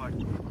 They're like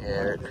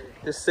Yeah,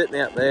 just sitting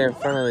out there in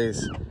front of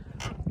these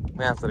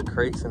mouth of the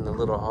creeks and the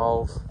little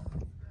holes.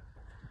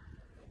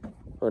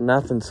 Got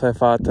nothing so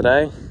far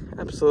today.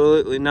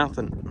 Absolutely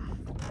nothing.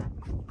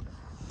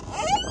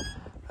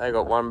 They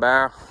got one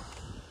barrel.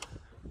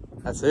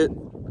 That's it.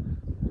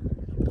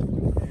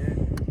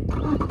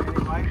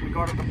 Anyway, we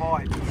got it to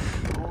bite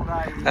all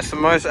day. That's the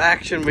most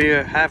action we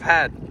have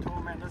had.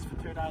 Tormented us for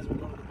 2 days. We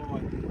got it to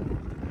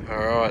bite.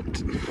 All right.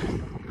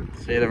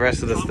 See the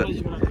rest of the stuff.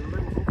 You've got to have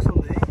little hooks on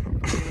there to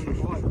get them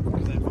to bite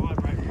because they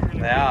vibrate really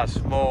They are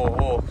small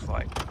hawks,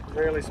 like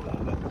really small.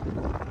 But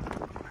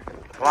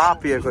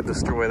tilapia could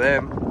destroy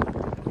them.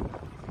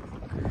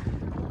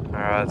 All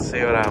right,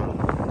 see what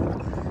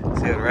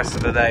the rest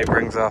of the day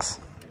brings us.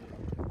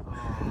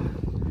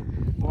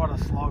 what a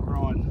slog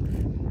ride.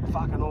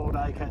 Fucking all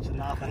day catching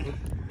nothing.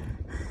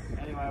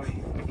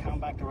 Anyway, we come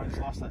back to where it's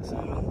lost that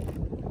salmon.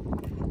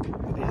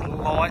 With these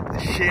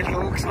light shit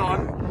hooks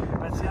on.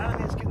 But it's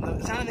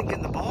the only thing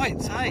getting the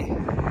bites, hey?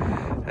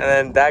 And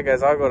then Dad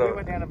goes, I got We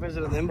went down and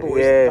visited them boys.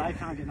 Yeah. They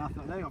can't get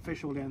nothing. They got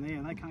fish all down there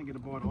and they can't get a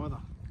bite either.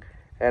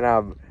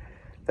 And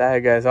Dad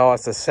goes, oh,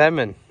 it's a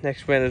salmon.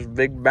 Next minute, this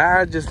big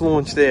barra just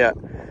launched out.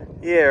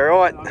 Yeah,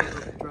 right. I got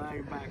to drag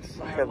it back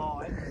so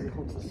light because the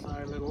hooks are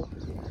so little.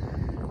 That's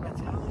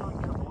the only thing I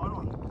can get a bite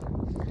on.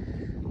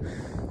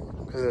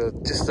 Because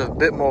just a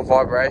bit more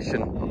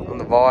vibration on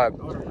the vibe.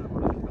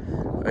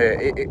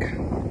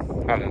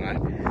 Yeah, I don't know.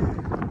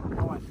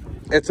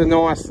 It's a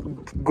nice,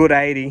 good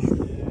 80.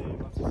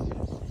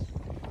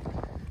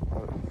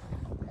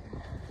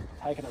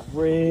 Taking it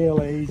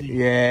real easy.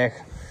 Yeah.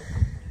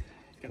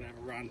 He's going to have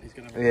a run. He's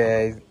going to have a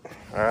Yeah.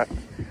 All right.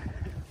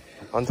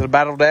 Onto the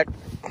battle deck.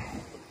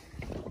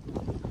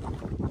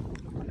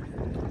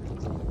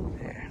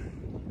 Yeah.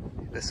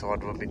 This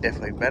side will be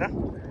definitely better.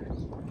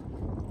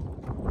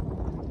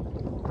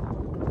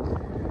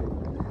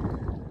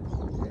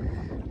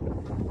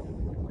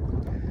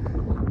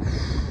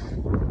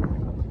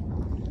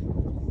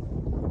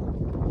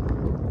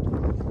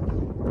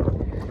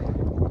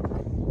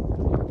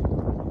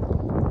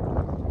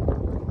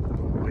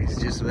 He's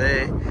just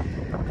there.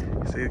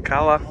 See the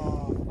colour?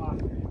 Oh,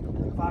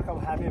 fuck, I'm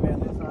happy about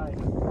this,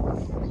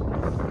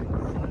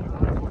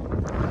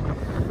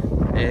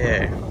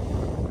 Yeah.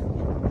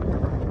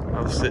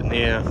 I was sitting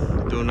here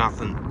doing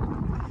nothing.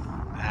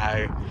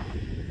 No.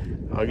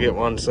 I'll get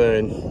one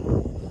soon.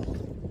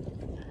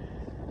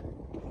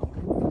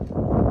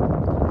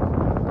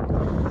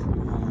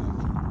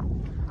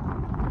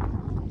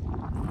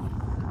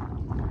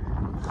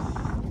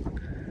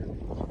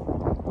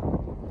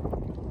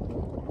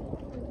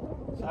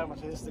 So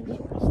much of this thing is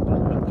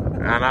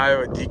I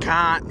know, you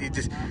can't, you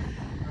just...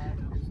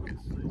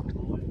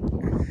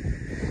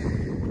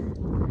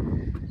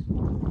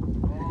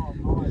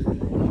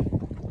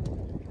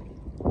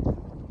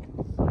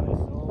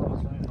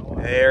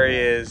 There he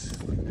is.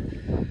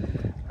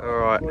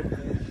 Alright.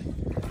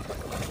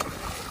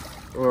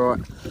 Alright.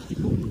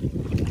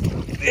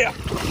 Yeah.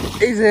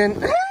 He's in.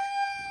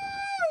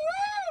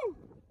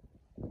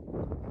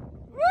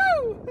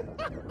 Woo!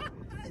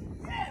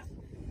 Yes!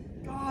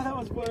 God, that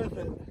was worth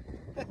it.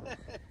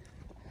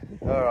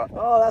 Alright.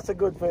 Oh, that's a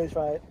good fish,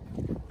 mate.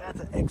 That's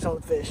an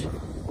excellent fish.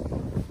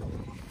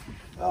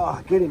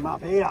 Oh, get him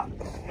up here.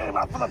 Get him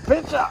up for the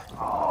picture.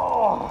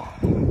 Oh.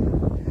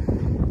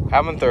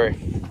 Coming through.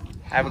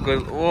 Have a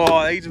good.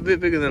 Whoa, he's a bit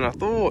bigger than I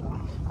thought.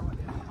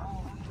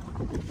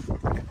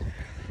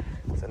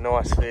 It's a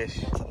nice fish.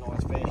 That's a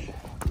nice fish.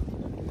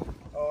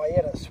 Oh, he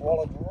had it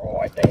swallowed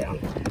right down.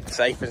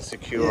 Safe and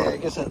secure. Yeah, I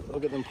guess that,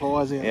 look at them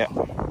pliers here. Yeah.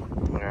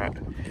 Alright.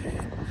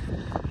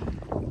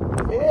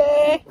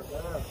 Yeah.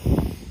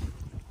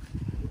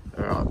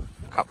 Alright.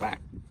 Cut back.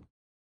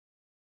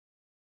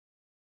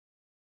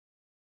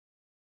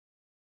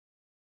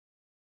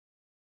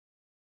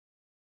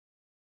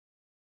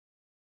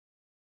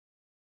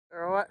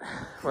 Alright,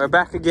 we're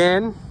back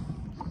again.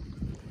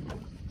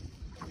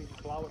 Did he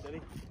just blow it, did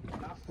he?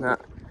 No.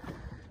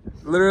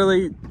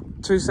 Literally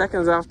 2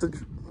 seconds after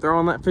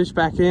throwing that fish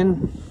back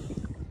in.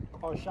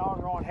 I was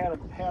showing Ryan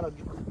how to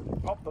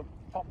pop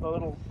the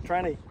little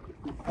tranny,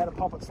 how to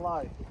pop it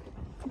slow.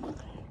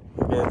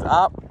 It goes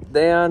up,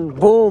 down,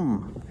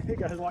 boom. It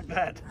goes like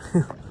that.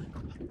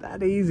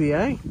 That easy,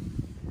 eh?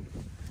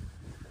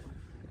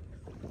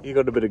 You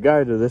got a bit of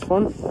go to this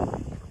one.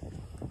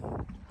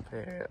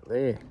 Yeah,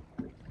 there.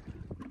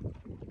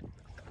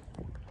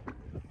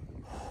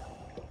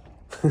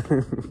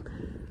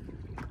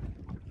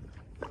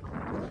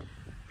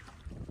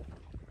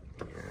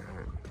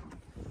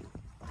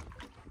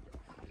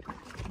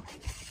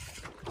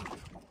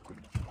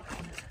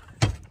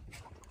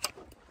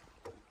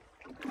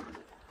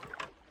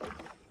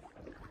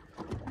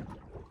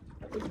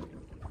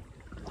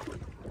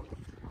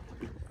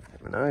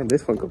 know,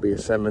 this one could be a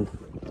salmon.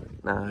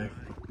 No,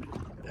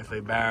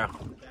 definitely barra.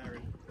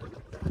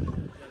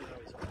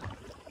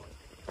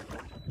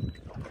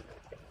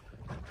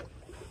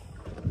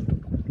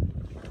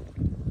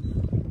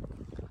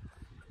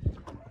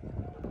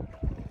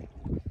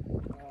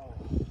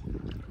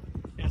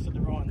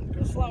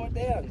 Slow it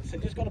down, so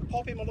you just got to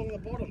pop him along the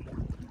bottom.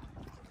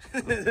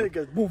 It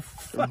goes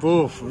boof.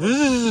 Boof. We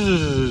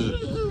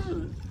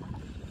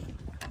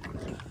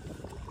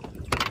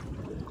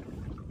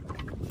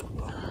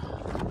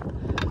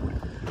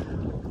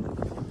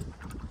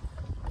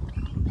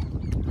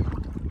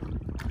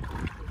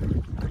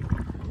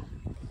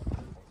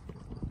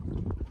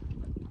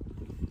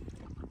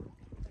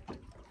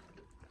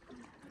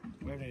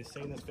haven't even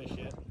seen this fish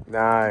yet.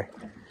 No,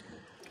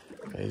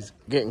 he's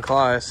getting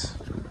close.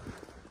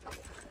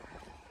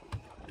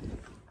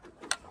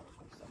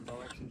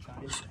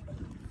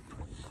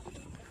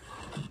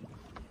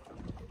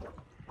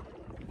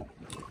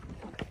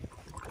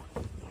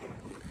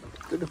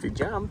 Good if he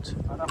jumped.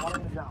 I don't want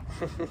him to jump.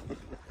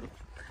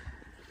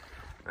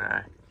 No.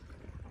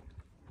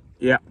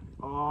 Yeah.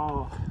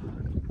 Oh,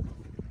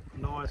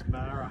 nice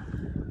barra.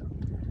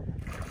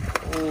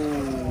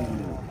 Ooh.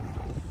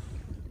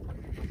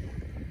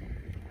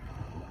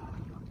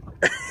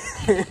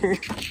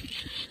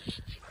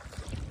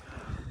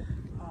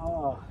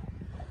 Oh.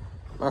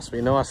 Must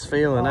be nice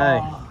feeling,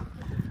 eh?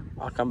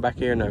 I'll come back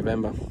here in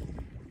November.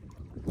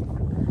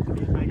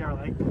 He's bigger,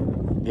 I think.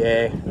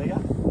 Yeah. Bigger?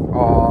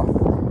 Oh,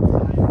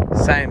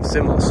 same,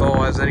 similar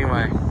size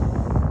anyway.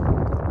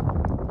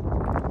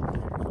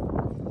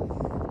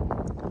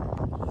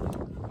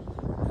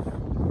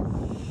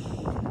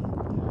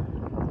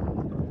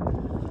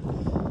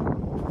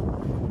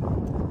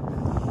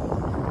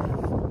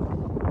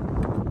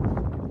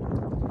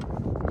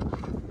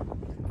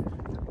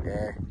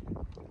 Yeah.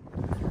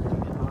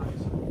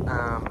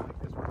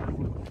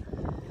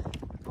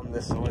 On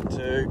this side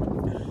too.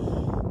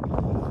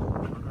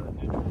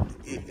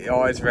 He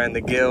always ran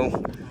the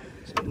gill.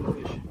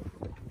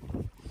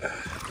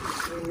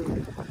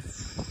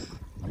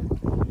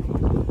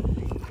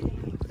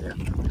 Yeah.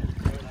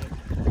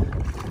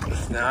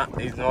 Nah,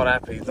 he's not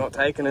happy. He's not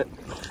taking it.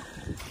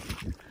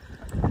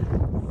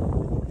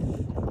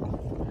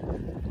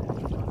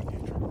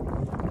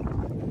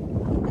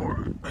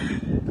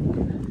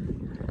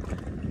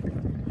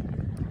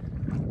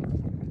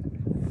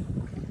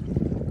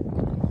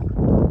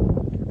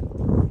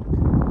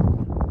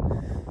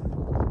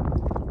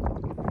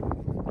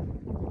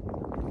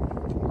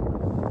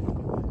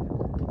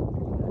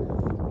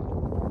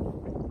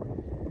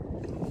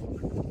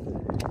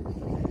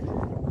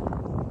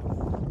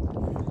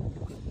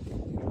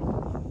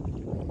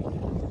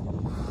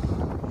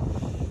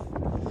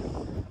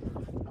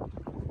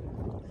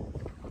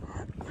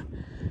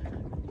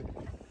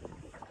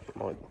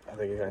 I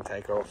think he's going to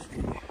take off.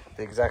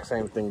 The exact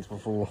same things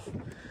before.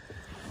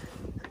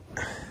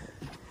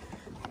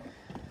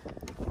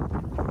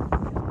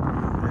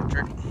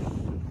 Trick.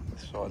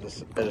 Side,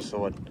 this better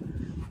side.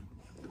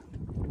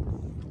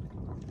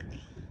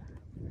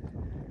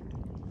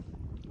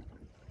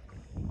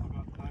 I've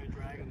got no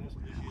drag on this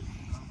fish yet.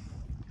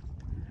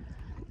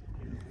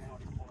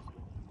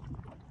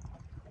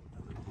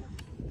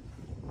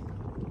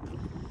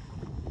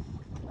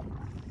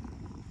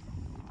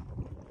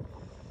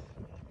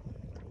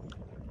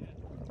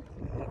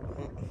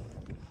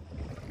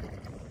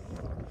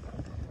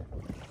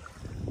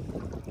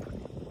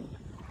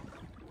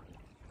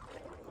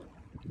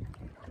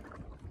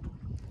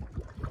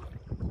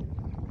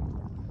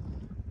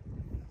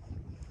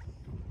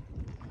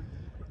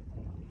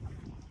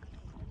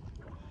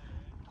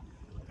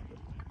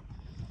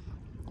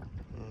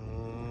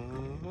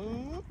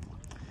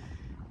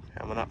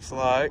 Coming up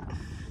slow.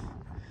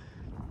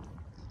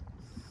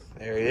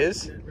 There he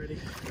is. Ready?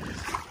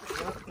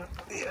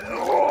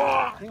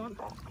 Oh. Hang on.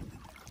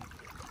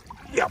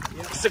 Yep,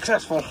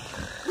 successful.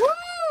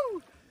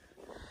 Woo!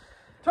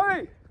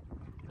 Two!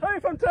 Two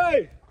from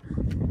two!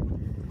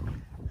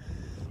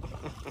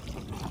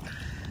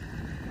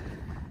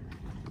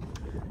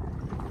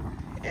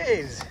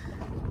 He's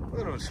a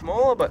little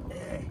smaller, but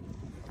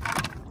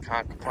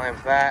can't complain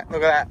with that.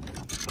 Look at that.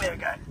 There we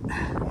go.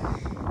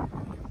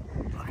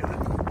 Look at that.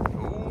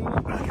 Ooh,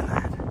 look at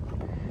that.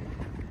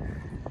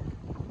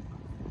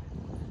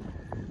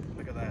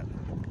 Look at that.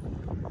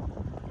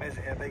 There's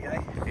how big,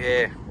 eh?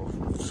 Yeah,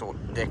 we'll sort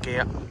the deck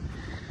out.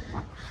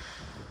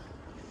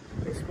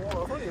 It's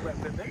small. I thought you went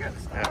a bit bigger.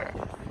 Alright.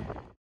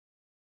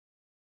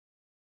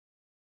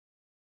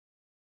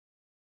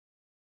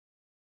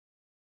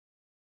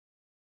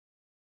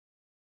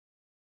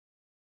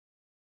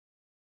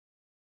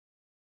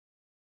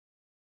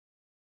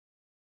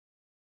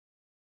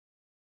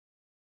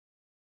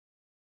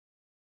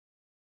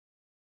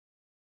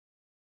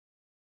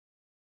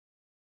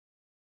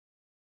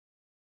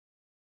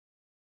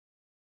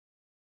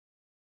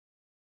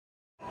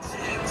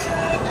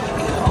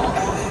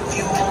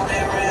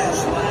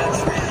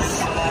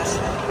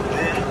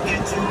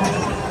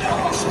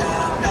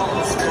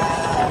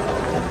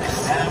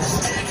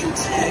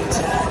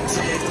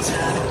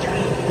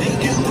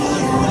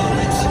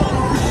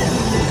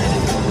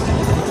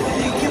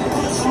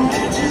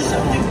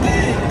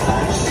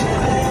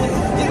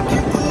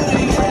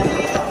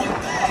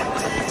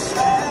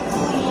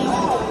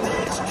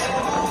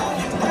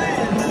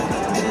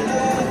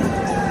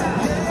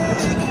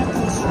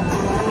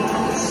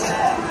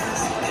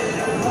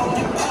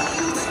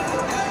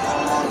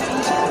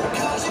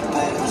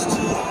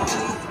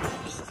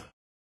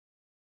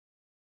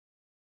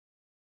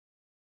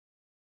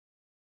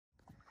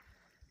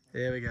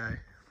 There we go.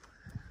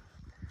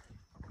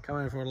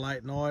 Coming in for a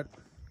late night.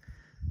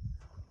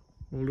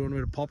 We're doing a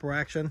bit of popper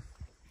action.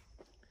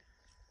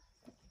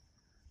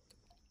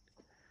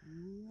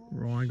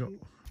 Ryan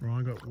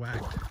got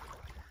whacked.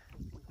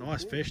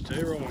 Nice fish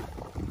too, Ryan.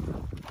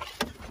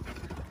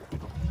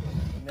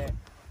 Net.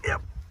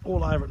 Yep,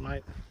 all over it,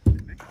 mate.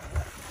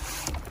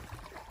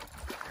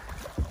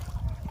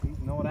 He's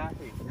not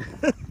happy.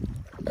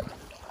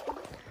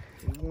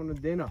 He wanted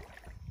dinner.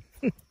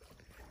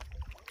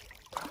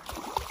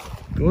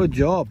 Good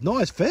job.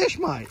 Nice fish,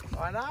 mate.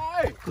 I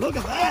know. Look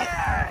at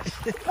that.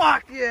 Yes.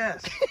 Fuck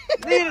yes.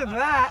 Needed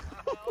that.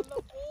 On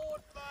the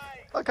board,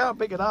 mate. I can't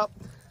pick it up.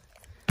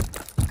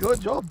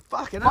 Good job.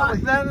 Fucking Fuck,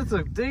 hell. that is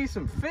a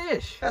decent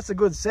fish. That's a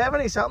good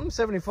 70 something,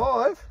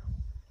 75.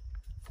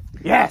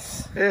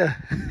 Yes. Yeah.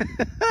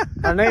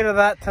 I needed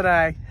that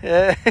today.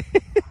 Yeah.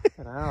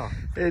 Wow.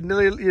 You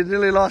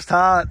nearly lost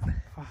heart.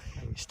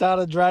 You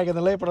started dragging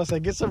the lip and I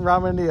said, get some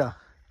rum into you.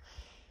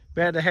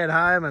 About to head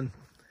home and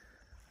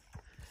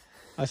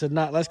I said,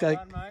 no, let's go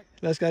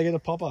get a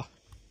popper.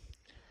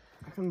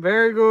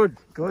 Very good.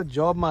 Good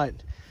job,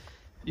 mate.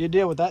 You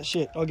deal with that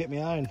shit. I'll get my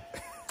own.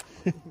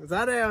 Is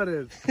that how it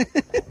is?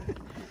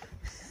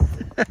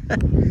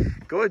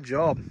 Good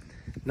job.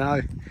 No,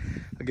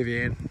 I'll give you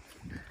a hand.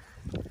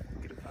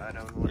 Get a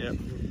photo and watch. Yep.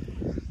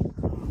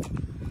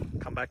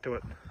 Come back to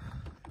it.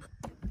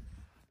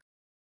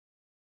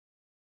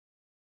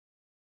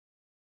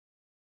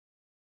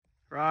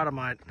 Righto,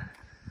 mate.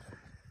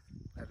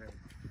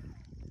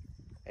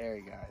 There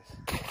he goes.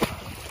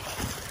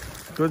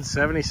 Good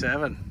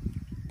 77.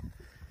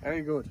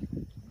 Very good.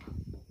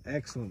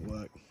 Excellent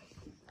work.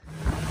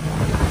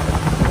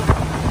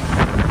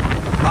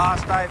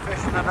 Last day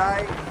fishing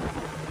today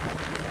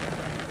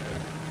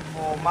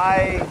for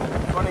May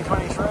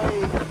 2023.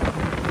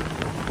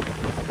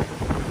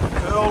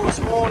 Cool this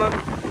morning.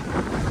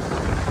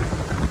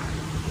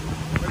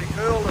 Pretty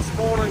cool this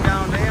morning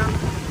going down.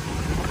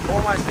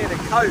 Almost near the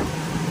coast.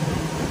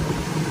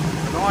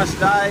 A nice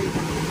day.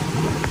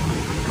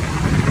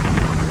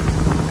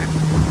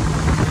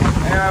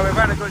 Anyway, we've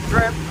had a good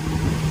trip.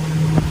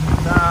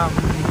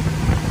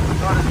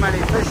 Not as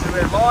many fish as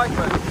we'd like,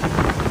 but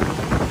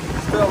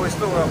we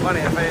still got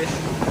plenty of fish.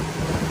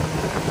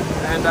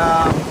 And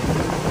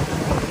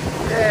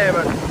yeah,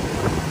 but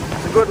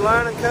it's a good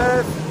learning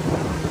curve.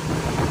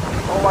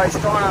 Always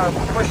trying to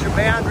push the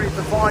boundaries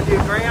to find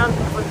new ground,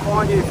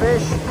 find new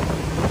fish.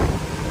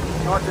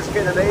 Not just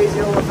get it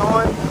easy all the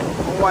time.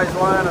 Always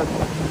learning.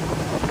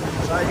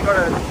 So you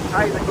got to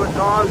take the good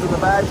times and the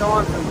bad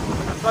times. And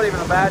it's not even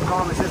a bad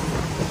time. It's just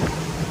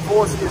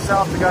forcing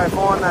yourself to go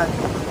find that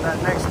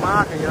next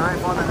marker, you know,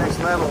 find that next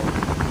level.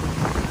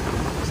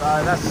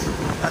 So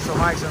that's what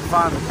makes it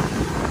fun.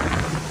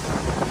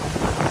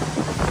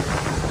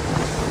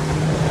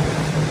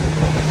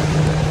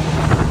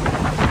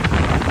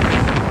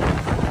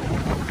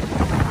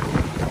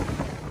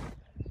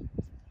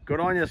 Good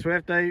on you,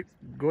 Swifty.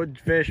 Good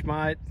fish,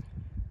 mate.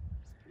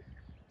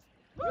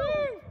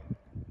 Woo!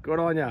 Good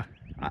on you.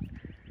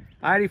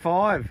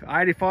 85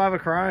 a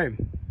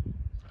chrome.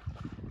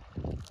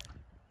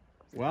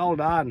 Well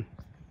done.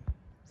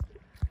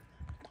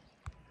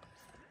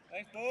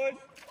 Thanks, boys.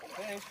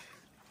 Fish.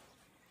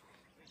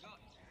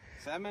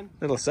 Salmon.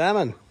 Little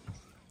salmon.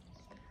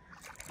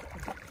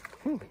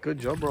 Good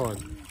job,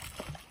 Brian.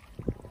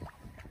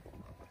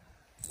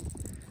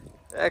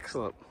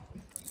 Excellent.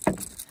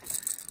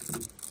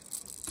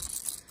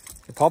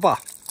 The popper.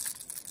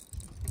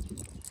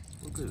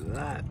 Look at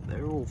that.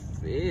 They're all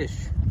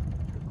fish.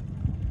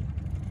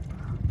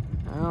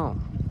 Oh.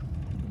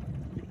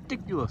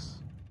 Ridiculous.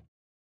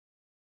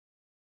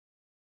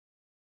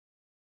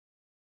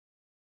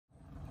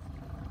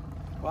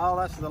 Well,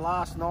 that's the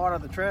last night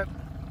of the trip.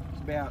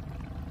 It's about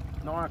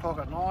 9 o'clock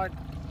at night.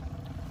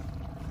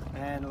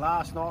 And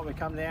last night we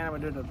come down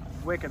and we did a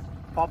wicked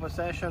popper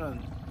session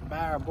and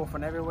barra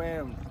buffing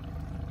everywhere. And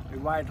we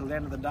waited till the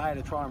end of the day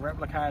to try and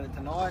replicate it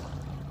tonight.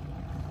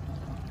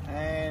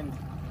 And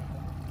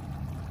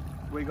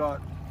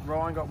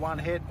Ryan got one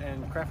hit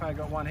and Crefo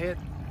got one hit.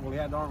 Well,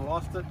 the other one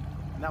lost it,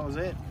 and that was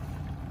it.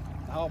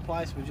 The whole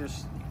place was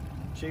just,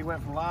 she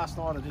went from last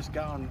night of just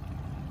going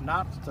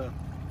nuts to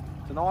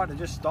tonight it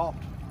just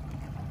stopped.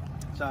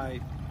 So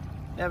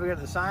never get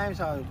the same.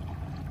 So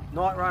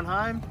night run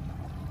home.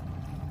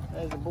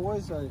 There's the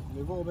boys. So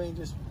we've all been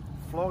just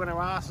flogging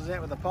our asses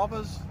out with the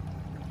poppers.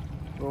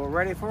 We were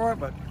ready for it,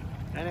 but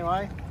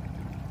anyway,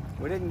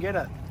 we didn't get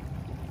it.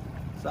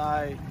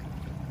 So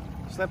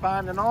slip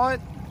home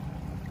tonight,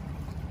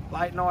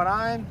 late night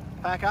home,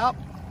 pack up,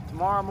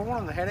 tomorrow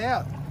morning to head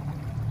out.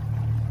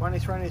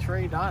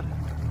 2023 done.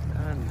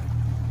 And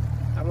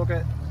have a look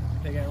at,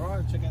 there you go,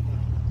 right, check out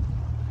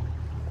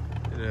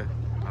The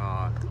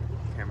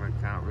camera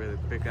can't really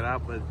pick it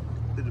up, but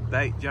the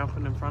bait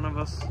jumping in front of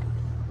us.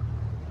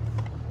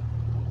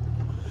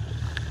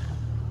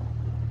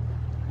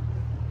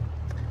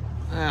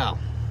 Wow.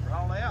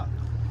 Roll out.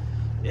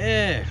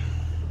 Yeah.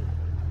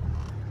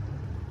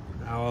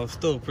 Oh, well,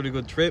 still a pretty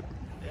good trip.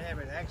 Yeah,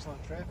 but an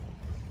excellent trip.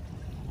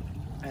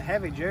 a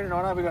heavy duty. And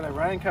I know we've got our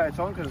raincoats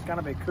on because it's going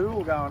to be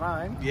cool going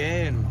home.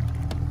 Yeah, and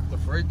the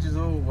fridge is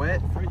all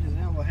wet. The fridge is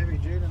now a heavy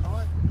duty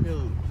tonight.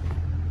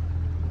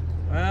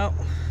 Well,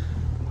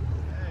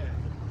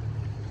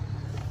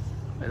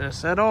 let us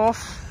set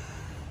off.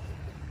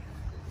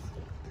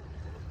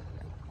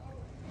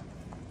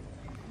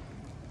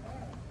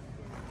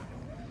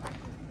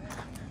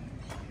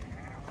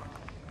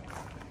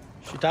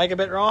 Should take a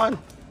bit, Ryan?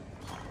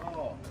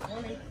 Oh,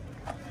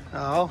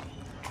 Oh.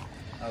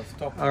 I was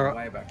topping All right.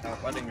 way back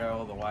up. I didn't go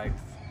all the way.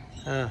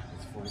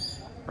 It's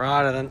full.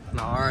 Right then,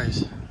 no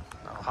worries.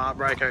 No,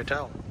 Heartbreak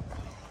Hotel.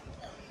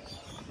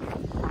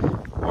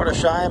 What a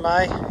shame,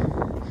 eh?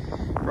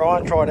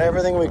 Ryan tried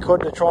everything we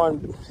could to try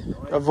and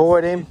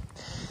avoid him.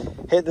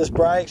 Hit this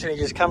brakes and he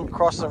just come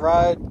across the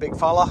road, big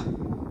fella.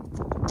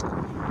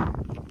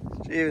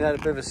 Even had a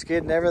bit of a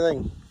skid and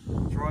everything.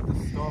 Tried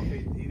to stop, he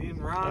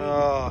didn't run.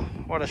 Oh,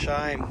 what a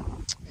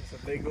shame. It's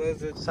a big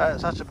lizard.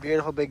 Such a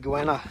beautiful big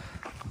goanna.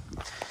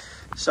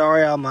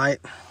 Sorry, old mate.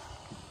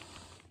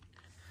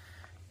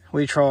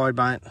 We tried,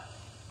 mate.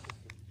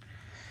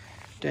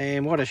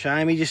 Damn, what a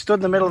shame. He just stood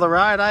in the middle of the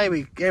road, eh?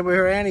 We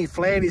were around, he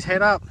flared his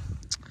head up.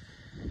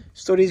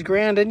 Stood his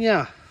ground, didn't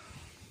ya?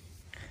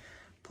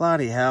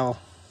 Bloody hell.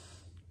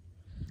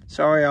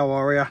 Sorry, old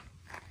warrior.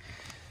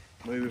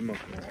 Move him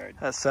off the road.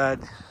 That's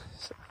sad.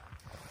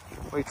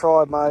 We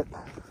tried, mate.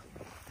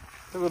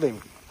 Look at him.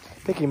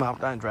 Pick him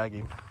up, don't drag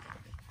him.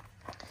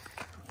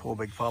 Poor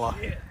big fella.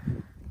 Yeah.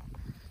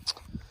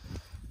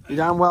 You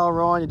done well,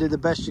 Ryan. You did the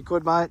best you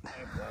could, mate. No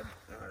blood.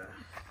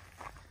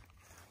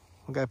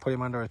 We'll go put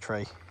him under a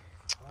tree.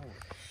 Oh,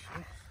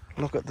 shit.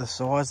 Look at the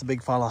size, the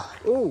big fella.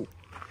 Ooh.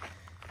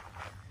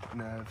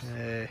 Nerves.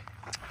 Yeah.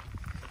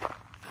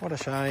 What a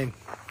shame.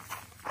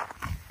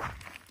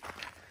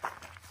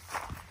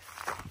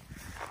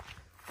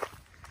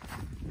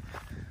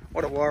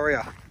 What a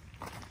warrior.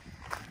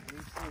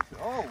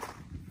 Oh.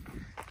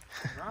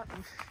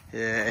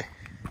 Yeah.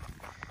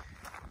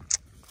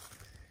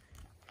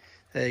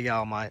 There you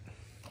go, mate.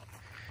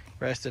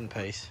 Rest in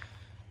peace.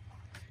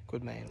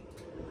 Good man.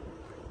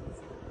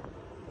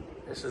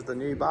 This is the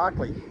new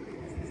Barclay.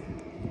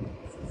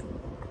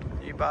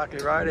 New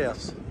Barclay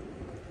Roadhouse.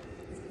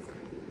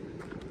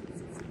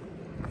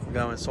 We'll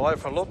go inside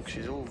for a look.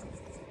 She's all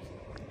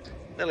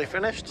nearly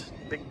finished.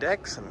 Big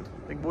decks and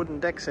big wooden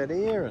decks out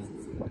here,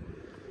 and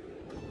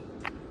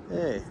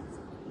yeah,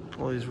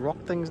 all these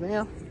rock things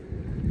now.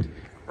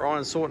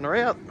 Ryan's sorting her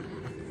out.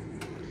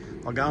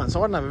 I'll go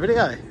inside and have a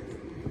video.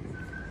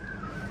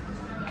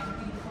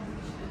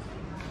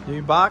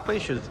 New Barclay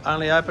should have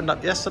only opened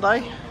up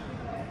yesterday.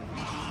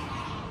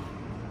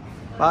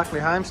 Barclay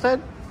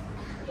Homestead.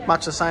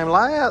 Much the same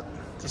layout.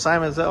 The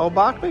same as the old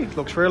Barclay.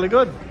 Looks really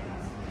good.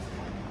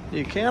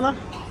 New counter.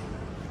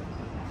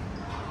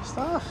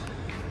 Staff.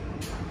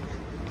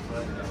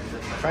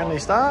 Friendly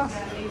staff.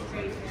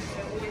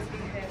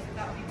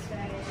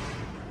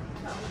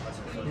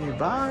 New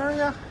bar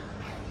area.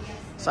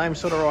 Same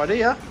sort of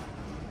idea.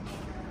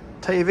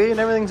 TV and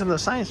everything's in the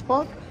same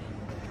spot.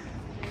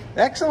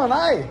 Excellent,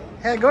 eh?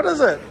 How good is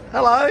it?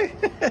 Hello.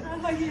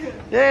 How are you?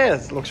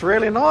 Yes, looks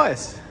really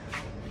nice.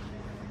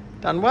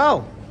 Done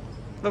well.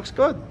 Looks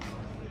good.